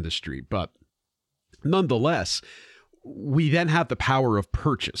health industry. But nonetheless, we then have the power of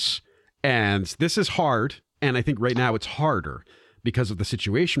purchase, and this is hard. And I think right now it's harder because of the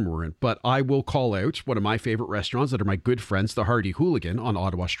situation we're in. But I will call out one of my favorite restaurants that are my good friends, the Hardy Hooligan on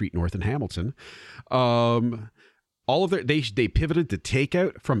Ottawa Street North in Hamilton. All of they pivoted to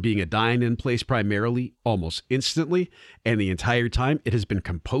takeout from being a dine-in place primarily almost instantly. And the entire time it has been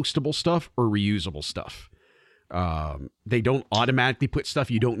compostable stuff or reusable stuff. They don't automatically put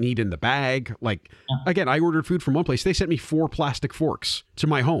stuff you don't need in the bag. Like, again, I ordered food from one place. They sent me 4 plastic forks to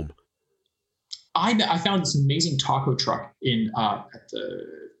my home. I found this amazing taco truck at the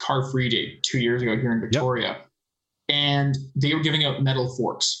Car Free Day 2 years ago here in Victoria, and they were giving out metal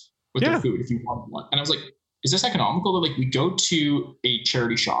forks with their food if you wanted one. And I was like, is this economical? They're like, we go to a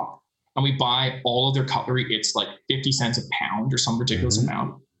charity shop and we buy all of their cutlery. It's like 50 cents a pound or some ridiculous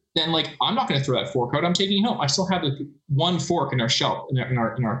amount. Then like, I'm not going to throw that fork out. I'm taking it home. I still have like one fork in our shelf in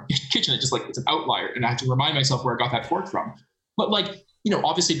our kitchen. It's just like, it's an outlier. And I have to remind myself where I got that fork from. But like,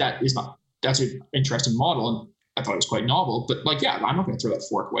 obviously that's an interesting model, and I thought it was quite novel. But like, I'm not going to throw that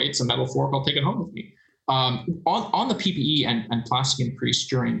fork away. It's a metal fork. I'll take it home with me. On the PPE and plastic increase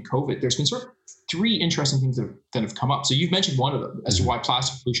during COVID, there's been sort of 3 interesting things that have come up. So you've mentioned one of them as to why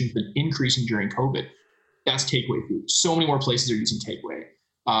plastic pollution has been increasing during COVID. That's takeaway food. So many more places are using takeaway.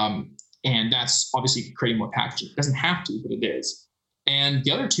 And that's obviously creating more packaging. It doesn't have to, but it is. And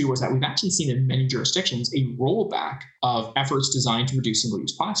the other 2 was that we've actually seen in many jurisdictions a rollback of efforts designed to reduce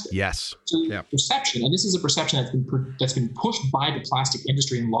single-use plastic. Yes. So perception, and this is a perception that's been pushed by the plastic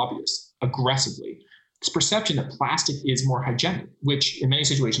industry and lobbyists aggressively. This perception that plastic is more hygienic, which in many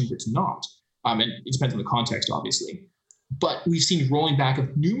situations it's not. And it depends on the context, obviously. But we've seen rolling back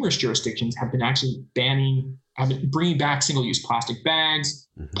of numerous jurisdictions have been actually bringing back single-use plastic bags,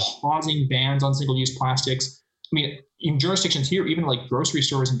 pausing bans on single-use plastics. I mean, in jurisdictions here, even like grocery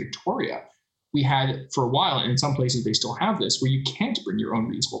stores in Victoria, we had for a while, and in some places they still have this, where you can't bring your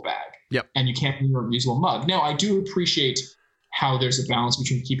own reusable bag. And you can't bring your own reusable mug. Now, I do appreciate how there's a balance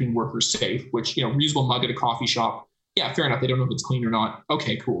between keeping workers safe, which, reusable mug at a coffee shop, fair enough. They don't know if it's clean or not.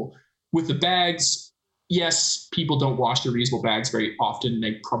 Okay, cool. With the bags, yes, people don't wash their reusable bags very often.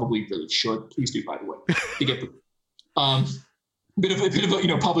 They probably really should. Please do, by the way. Bit of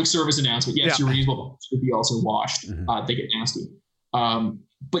a public service announcement. Yes, your reusable bottles should be also washed. They get nasty.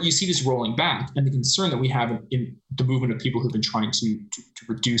 But you see this rolling back, and the concern that we have in the movement of people who've been trying to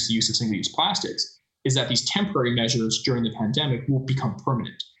reduce the use of single-use plastics is that these temporary measures during the pandemic will become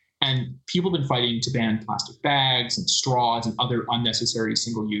permanent. And people have been fighting to ban plastic bags and straws and other unnecessary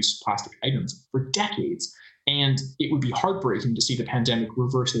single-use plastic items for decades. And it would be heartbreaking to see the pandemic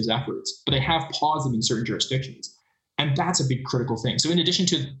reverse those efforts. But they have paused them in certain jurisdictions. And that's a big critical thing. So in addition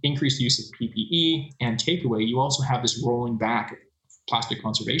to increased use of PPE and takeaway, you also have this rolling back of plastic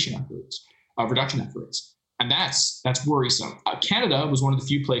conservation efforts, reduction efforts. And that's worrisome. Canada was one of the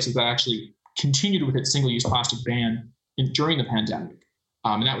few places that actually continued with its single-use plastic ban during the pandemic.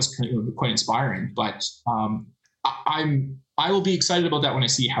 And that was quite inspiring. But I will be excited about that when I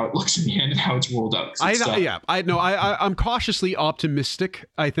see how it looks in the end and how it's rolled out. I'm cautiously optimistic,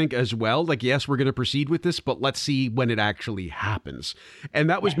 I think, as well. Like, yes, we're going to proceed with this, but let's see when it actually happens. And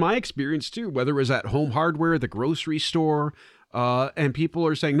that was my experience too, whether it was at Home Hardware, the grocery store, and people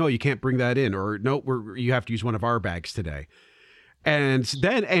are saying, no, you can't bring that in, or no, you have to use one of our bags today. And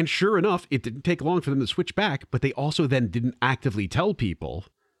sure enough, it didn't take long for them to switch back, but they also then didn't actively tell people,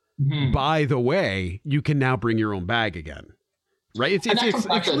 by the way, you can now bring your own bag again. Right?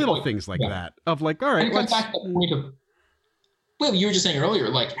 It's little things like that of like, all right, let's... Well, you were just saying earlier,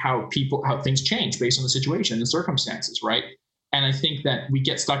 like how things change based on the situation and the circumstances, right? And I think that we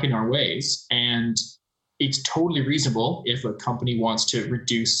get stuck in our ways, and it's totally reasonable if a company wants to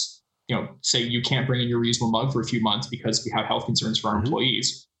reduce, say you can't bring in your reusable mug for a few months because we have health concerns for our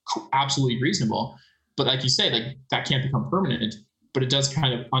employees. Absolutely reasonable. But like you say, like that can't become permanent, but it does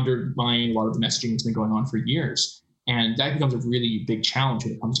kind of undermine a lot of the messaging that's been going on for years. And that becomes a really big challenge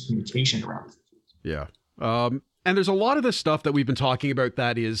when it comes to communication around it. Yeah. And there's a lot of this stuff that we've been talking about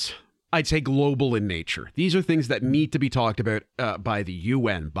that is, I'd say, global in nature. These are things that need to be talked about by the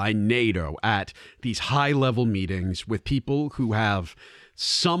UN, by NATO, at these high-level meetings with people who have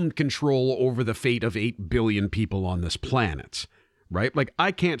some control over the fate of 8 billion people on this planet. Right? Like,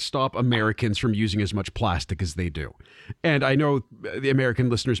 I can't stop Americans from using as much plastic as they do. And I know the American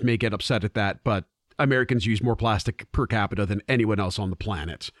listeners may get upset at that, but Americans use more plastic per capita than anyone else on the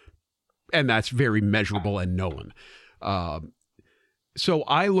planet. And that's very measurable and known. So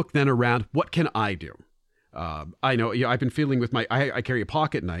I look then around, what can I do? I know, I've been feeling with I carry a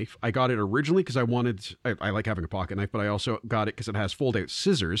pocket knife. I got it originally because I like having a pocket knife, but I also got it because it has fold out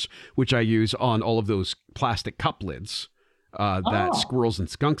scissors, which I use on all of those plastic cup lids that squirrels and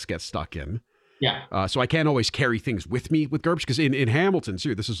skunks get stuck in. Yeah. So I can't always carry things with me with garbage, because in Hamilton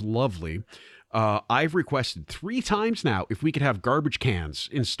too, this is lovely. I've requested 3 times now if we could have garbage cans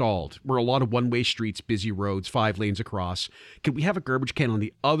installed. We're a lot of one-way streets, busy roads, 5 lanes across. Could we have a garbage can on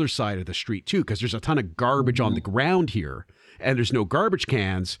the other side of the street too? Because there's a ton of garbage on the ground here, and there's no garbage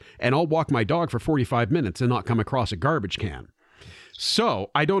cans, and I'll walk my dog for 45 minutes and not come across a garbage can. So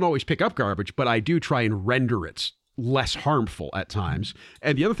I don't always pick up garbage, but I do try and render it less harmful at times.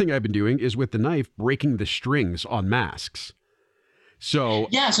 And the other thing I've been doing is with the knife, breaking the strings on masks. So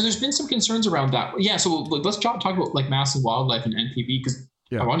there's been some concerns around that. Yeah, so let's talk about like masks and wildlife and NPV, because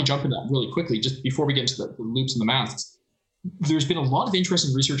I want to jump into that really quickly just before we get into the loops and the masks. There's been a lot of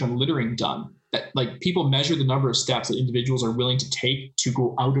interesting research on littering done, that like people measure the number of steps that individuals are willing to take to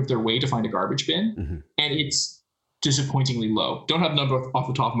go out of their way to find a garbage bin, and it's disappointingly low. Don't have the number off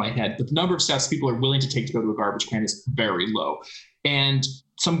the top of my head, but the number of steps people are willing to take to go to a garbage can is very low. And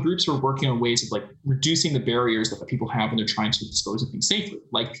some groups are working on ways of like reducing the barriers that people have when they're trying to dispose of things safely,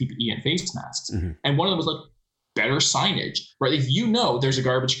 like PPE and face masks. And one of them was like better signage, right? If you know there's a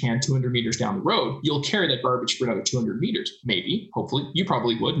garbage can 200 meters down the road, you'll carry that garbage for another 200 meters, maybe, hopefully. You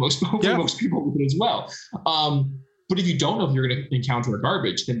probably would. Most people would as well. But if you don't know if you're going to encounter a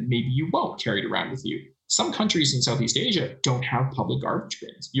garbage, then maybe you won't carry it around with you. Some countries in Southeast Asia don't have public garbage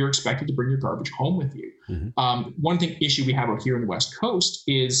bins. You're expected to bring your garbage home with you. One issue we have out here in the West Coast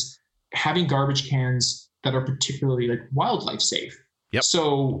is having garbage cans that are particularly like wildlife safe.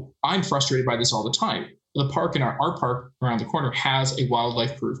 So I'm frustrated by this all the time. The park in our park around the corner has a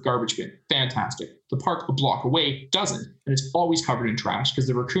wildlife-proof garbage bin. Fantastic. The park a block away doesn't, and it's always covered in trash because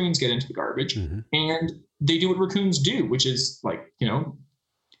the raccoons get into the garbage, and they do what raccoons do, which is like,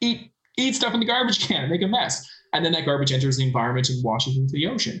 eat stuff in the garbage can and make a mess. And then that garbage enters the environment and washes into the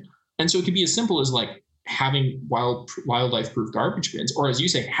ocean. And so it could be as simple as like having wildlife-proof garbage bins, or as you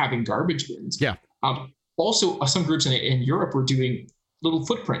say, having garbage bins. Also, some groups in Europe were doing little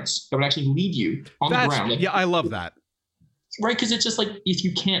footprints that would actually lead you on the ground. Like, I love that. Right, because it's just like, if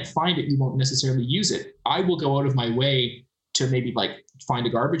you can't find it, you won't necessarily use it. I will go out of my way to maybe like find a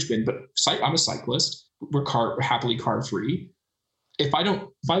garbage bin, but I'm a cyclist. we're happily carb free. If I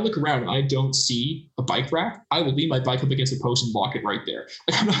look around and I don't see a bike rack, I will lean my bike up against a post and block it right there.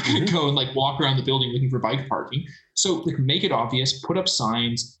 Like I'm not going to go and like walk around the building looking for bike parking. So like make it obvious, put up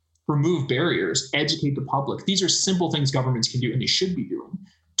signs, remove barriers, educate the public. These are simple things governments can do and they should be doing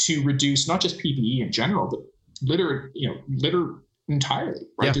to reduce not just PPE in general, but litter entirely,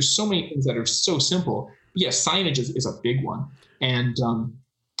 right? Yeah. There's so many things that are so simple. But yeah, signage is a big one. And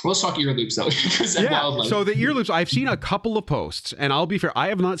let's talk ear loops though. Wildlife. So the ear loops, I've seen a couple of posts, and I'll be fair, I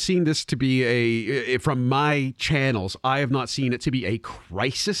have not seen this to be from my channels, I have not seen it to be a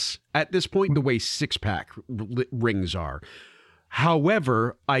crisis at this point, the way 6-pack rings are.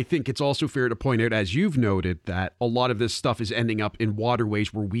 However, I think it's also fair to point out, as you've noted, that a lot of this stuff is ending up in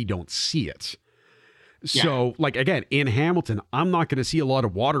waterways where we don't see it. So, like, again, in Hamilton, I'm not going to see a lot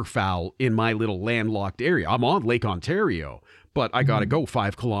of waterfowl in my little landlocked area. I'm on Lake Ontario, but I got to go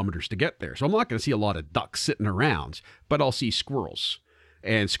 5 kilometers to get there. So I'm not going to see a lot of ducks sitting around, but I'll see squirrels.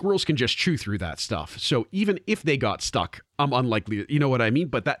 And squirrels can just chew through that stuff. So even if they got stuck, I'm unlikely, you know what I mean?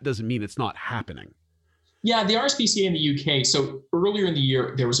 But that doesn't mean it's not happening. Yeah, the RSPCA in the UK. So earlier in the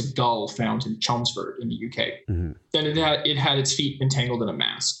year, there was a gull found in Chelmsford in the UK. Mm-hmm. Then it had its feet entangled in a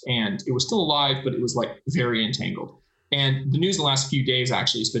mast, and it was still alive, but it was like very entangled. And the news in the last few days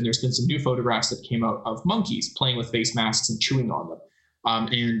actually there's been some new photographs that came out of monkeys playing with face masks and chewing on them.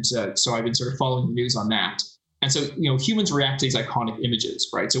 So I've been sort of following the news on that. And so, humans react to these iconic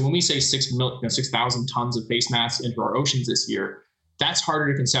images, right? So when we say 6,000 tons of face masks into our oceans this year, that's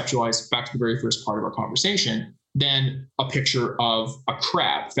harder to conceptualize, back to the very first part of our conversation, than a picture of a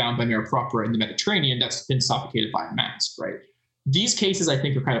crab found by Mare Propera in the Mediterranean that's been suffocated by a mask, right? These cases, I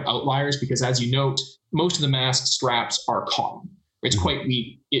think, are kind of outliers because, as you note, most of the mask straps are cotton. It's quite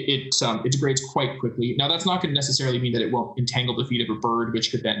weak. It degrades quite quickly. Now, that's not going to necessarily mean that it won't entangle the feet of a bird, which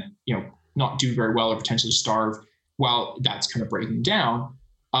could then, not do very well or potentially starve while that's kind of breaking down.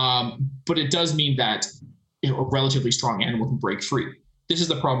 But it does mean that a relatively strong animal can break free. This is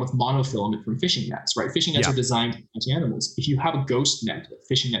the problem with monofilament from fishing nets, right? Fishing nets are designed to catch animals. If you have a ghost net, a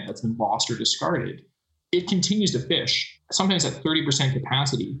fishing net that's been lost or discarded, it continues to fish, sometimes at 30%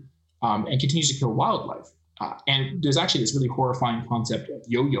 capacity, and continues to kill wildlife. And there's actually this really horrifying concept of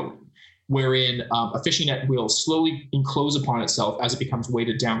yo-yoing, wherein a fishing net will slowly enclose upon itself as it becomes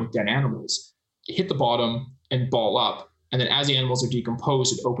weighted down with dead animals, hit the bottom and ball up. And then as the animals are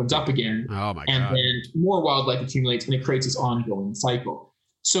decomposed, it opens up again. Oh my God. And then more wildlife accumulates and it creates this ongoing cycle.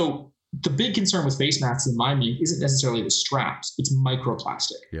 So the big concern with face masks in my mind isn't necessarily the straps, it's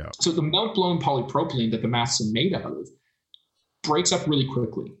microplastic. Yeah. So the melt-blown polypropylene that the masks are made out of breaks up really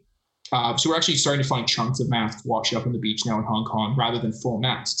quickly. So we're actually starting to find chunks of masks wash up on the beach now in Hong Kong rather than full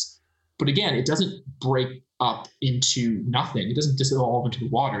masks. But again, it doesn't break up into nothing. It doesn't dissolve into the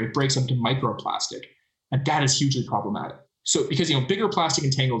water. It breaks up into microplastic. And that is hugely problematic. So because, bigger plastic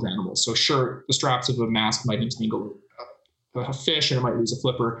entangles animals. So sure, the straps of a mask might entangle a fish and it might lose a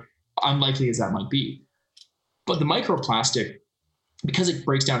flipper, unlikely as that might be. But the microplastic, because it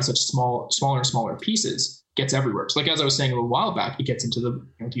breaks down to such smaller and smaller pieces, gets everywhere. So like as I was saying a little while back, it gets into the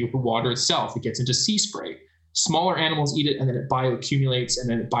water itself. It gets into sea spray. Smaller animals eat it and then it bioaccumulates and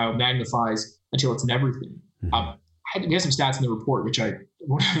then it biomagnifies until it's in everything. We have some stats in the report, which I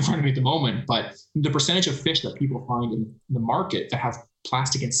won't have in front of me at the moment, but the percentage of fish that people find in the market that have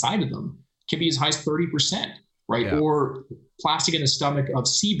plastic inside of them can be as high as 30%, right? Yeah. Or plastic in the stomach of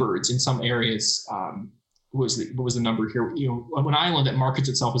seabirds in some areas. What was the number here? An island that markets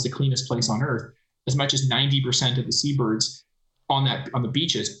itself as the cleanest place on earth, as much as 90% of the seabirds on the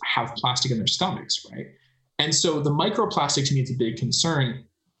beaches have plastic in their stomachs, right? And so the microplastic to me is a big concern,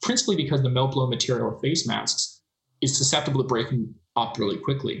 principally because the melt-blown material of face masks is susceptible to breaking up really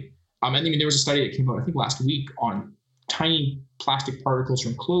quickly. There was a study that came out, I think last week, on tiny plastic particles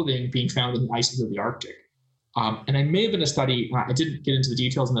from clothing being found in the ices of the Arctic. And I may have been a study, I didn't get into the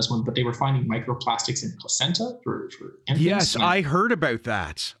details on this one, but they were finding microplastics in placenta for infants. Yes, I heard about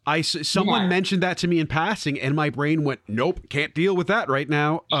that. Someone mentioned that to me in passing, and my brain went, nope, can't deal with that right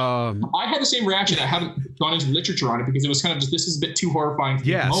now. I had the same reaction. I haven't gone into literature on it because it was kind of just, this is a bit too horrifying for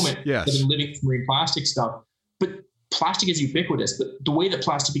the moment. Yes. I've been living with marine plastic stuff. But plastic is ubiquitous, but the way that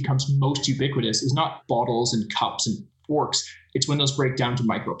plastic becomes most ubiquitous is not bottles and cups and forks. It's when those break down to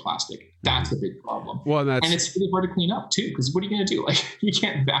microplastic. That's the big problem. Well, and it's really hard to clean up too, because what are you going to do? Like, you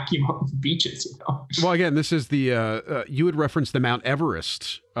can't vacuum up the beaches, you know? Well, again, this is the, you had referenced the Mount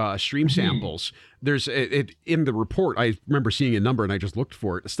Everest stream samples. There's in the report, I remember seeing a number and I just looked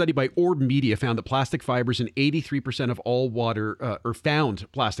for it. A study by Orb Media found that plastic fibers in 83% of all water, or found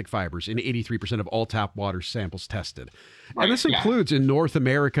plastic fibers in 83% of all tap water samples tested. Right, and this includes in North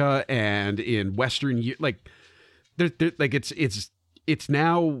America and in Western, like it's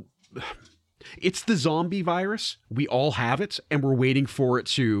now, it's the zombie virus. We all have it and we're waiting for it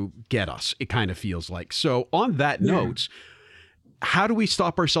to get us. It kind of feels like. So on that note, how do we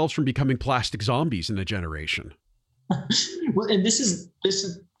stop ourselves from becoming plastic zombies in a generation? Well, and this is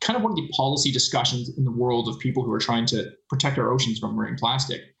kind of one of the policy discussions in the world of people who are trying to protect our oceans from marine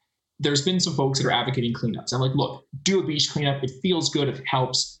plastic. There's been some folks that are advocating cleanups. I'm like, look, do a beach cleanup. It feels good. It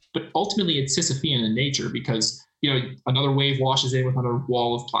helps. But ultimately, it's Sisyphean in nature because, you know, another wave washes in with another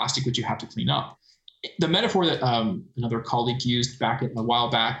wall of plastic, which you have to clean up. The metaphor that another colleague used a while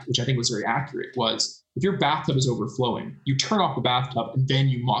back, which I think was very accurate, was if your bathtub is overflowing, you turn off the bathtub and then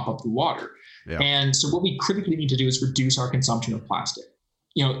you mop up the water. Yeah. And so what we critically need to do is reduce our consumption of plastic,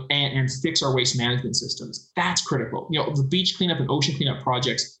 you know, and fix our waste management systems. That's critical. You know, the beach cleanup and ocean cleanup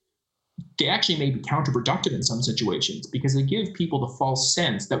projects, they actually may be counterproductive in some situations because they give people the false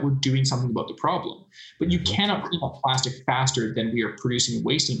sense that we're doing something about the problem. But you cannot clean up plastic faster than we are producing and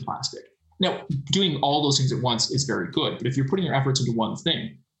wasting plastic. Now, doing all those things at once is very good, but if you're putting your efforts into one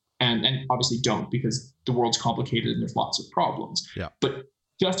thing, and obviously don't, because the world's complicated and there's lots of problems. Yeah. But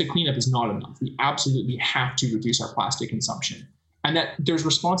just a cleanup is not enough. We absolutely have to reduce our plastic consumption. And that there's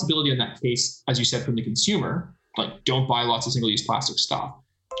responsibility in that case, as you said, from the consumer, like don't buy lots of single-use plastic stuff.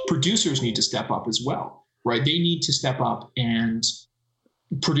 Producers need to step up as well, right? They need to step up and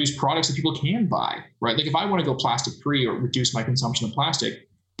produce products that people can buy, right? Like if I want to go plastic-free or reduce my consumption of plastic,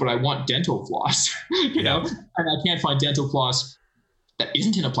 but I want dental floss, you know, and I can't find dental floss that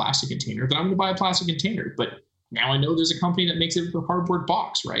isn't in a plastic container, then I'm going to buy a plastic container. But now I know there's a company that makes it with a cardboard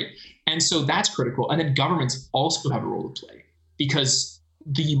box, right? And so that's critical. And then governments also have a role to play because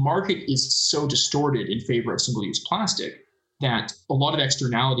the market is so distorted in favor of single-use plastic that a lot of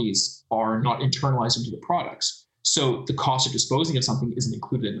externalities are not internalized into the products. So the cost of disposing of something isn't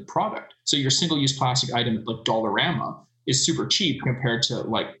included in the product. So your single-use plastic item at like Dollarama is super cheap compared to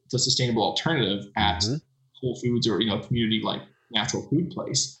like the sustainable alternative at Whole Foods or, you know, community like natural food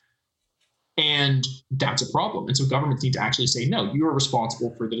place. And that's a problem. And so governments need to actually say, no, you are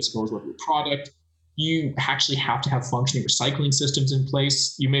responsible for the disposal of your product. You actually have to have functioning recycling systems in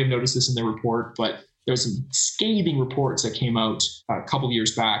place. You may have noticed this in the report, but there's some scathing reports that came out a couple of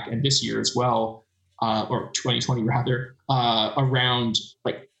years back and this year as well, or 2020 rather, around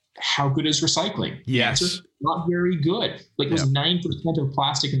like how good is recycling? Yes. Not very good. Like it was 9% of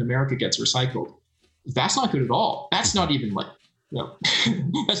plastic in America gets recycled. That's not good at all. That's not even like, you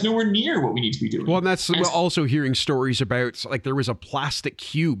know, that's nowhere near what we need to be doing. Well, and that's also hearing stories about like there was a plastic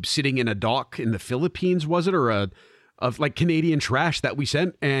cube sitting in a dock in the Philippines, was it? Or of like Canadian trash that we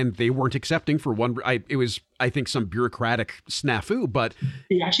sent and they weren't accepting for one. It was, I think, some bureaucratic snafu, but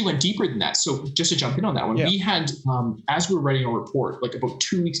it actually went deeper than that. So just to jump in on that one, we had, as we were writing our report, like about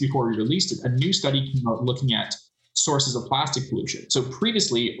 2 weeks before we released it, a new study came out looking at sources of plastic pollution. So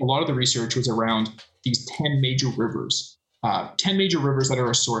previously, a lot of the research was around these 10 major rivers that are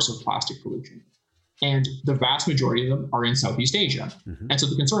a source of plastic pollution. And the vast majority of them are in Southeast Asia. And so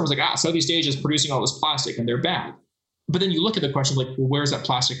the concern was like, Southeast Asia is producing all this plastic and they're bad. But then you look at the question like, well, where's that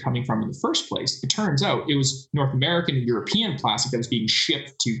plastic coming from in the first place? It turns out it was North American and European plastic that was being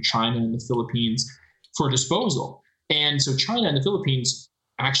shipped to China and the Philippines for disposal. And so China and the Philippines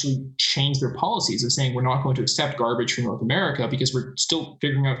actually changed their policies of saying, we're not going to accept garbage from North America because we're still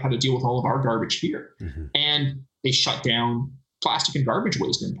figuring out how to deal with all of our garbage here. And they shut down plastic and garbage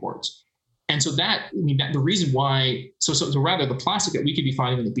waste imports. And so the reason why, so rather the plastic that we could be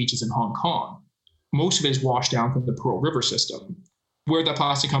finding on the beaches in Hong Kong, most of it is washed down from the Pearl River system. Where that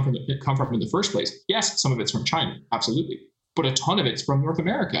plastic come from in the first place? Yes, some of it's from China, absolutely. But a ton of it's from North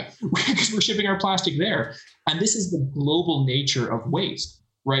America because we're shipping our plastic there. And this is the global nature of waste,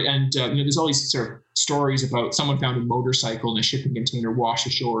 right? And there's all these sort of stories about someone found a motorcycle in a shipping container washed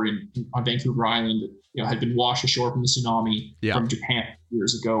ashore on Vancouver Island that had been washed ashore from the tsunami from Japan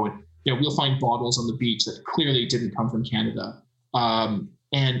years ago. And we'll find bottles on the beach that clearly didn't come from Canada.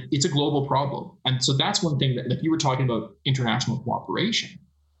 And it's a global problem. And so that's one thing that if you were talking about international cooperation,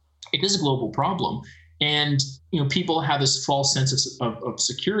 it is a global problem. And, people have this false sense of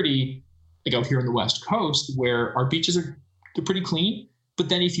security, like out here on the West Coast, where our beaches they're pretty clean. But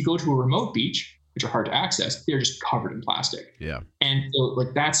then if you go to a remote beach, which are hard to access, they're just covered in plastic. Yeah. And so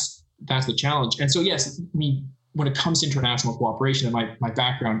like that's the challenge. And so yes, I mean, when it comes to international cooperation, and my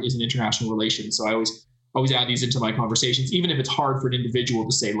background is in international relations, so I always add these into my conversations, even if it's hard for an individual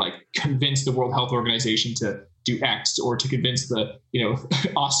to say, like, convince the World Health Organization to do X, or to convince the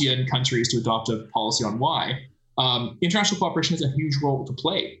ASEAN countries to adopt a policy on Y. International cooperation has a huge role to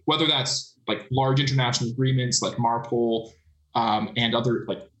play, whether that's like large international agreements like MARPOL and other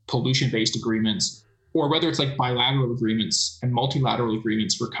like pollution-based agreements, or whether it's like bilateral agreements and multilateral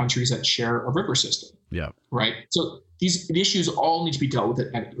agreements for countries that share a river system. Yeah. Right. So these issues all need to be dealt with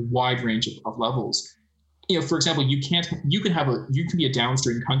at a wide range of levels. For example, you can be a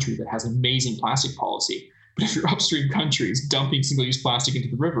downstream country that has an amazing plastic policy, but if your upstream country is dumping single-use plastic into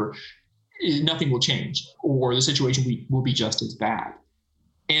the river, nothing will change, or the situation will be just as bad.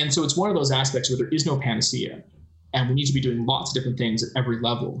 And so it's one of those aspects where there is no panacea, and we need to be doing lots of different things at every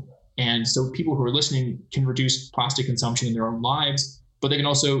level. And so people who are listening can reduce plastic consumption in their own lives, but they can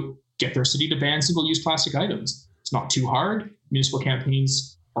also get their city to ban single-use plastic items. It's not too hard. Municipal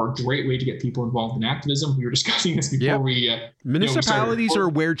campaigns are a great way to get people involved in activism. We were discussing this before we municipalities are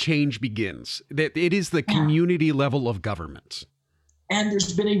where change begins. That it is the community level of government. And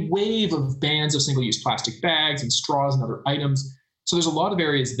there's been a wave of bans of single-use plastic bags and straws and other items. So there's a lot of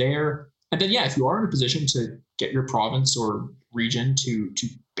areas there. And then, if you are in a position to get your province or region to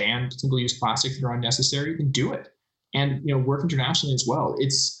ban single-use plastics that are unnecessary, then do it. And work internationally as well.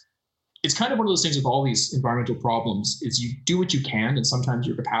 It's kind of one of those things with all these environmental problems is you do what you can, and sometimes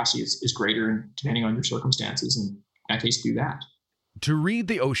your capacity is greater, and depending on your circumstances, and in that case, do that. To read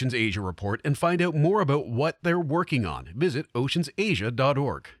the Oceans Asia report and find out more about what they're working on, visit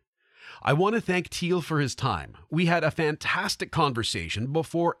oceansasia.org. I want to thank Teal for his time. We had a fantastic conversation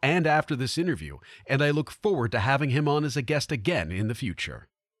before and after this interview, and I look forward to having him on as a guest again in the future.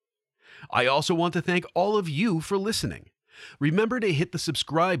 I also want to thank all of you for listening. Remember to hit the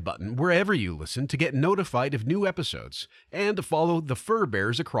subscribe button wherever you listen to get notified of new episodes, and to follow the Fur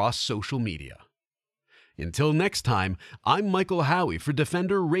Bears across social media. Until next time, I'm Michael Howie for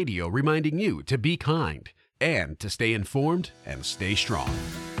Defender Radio, reminding you to be kind and to stay informed and stay strong.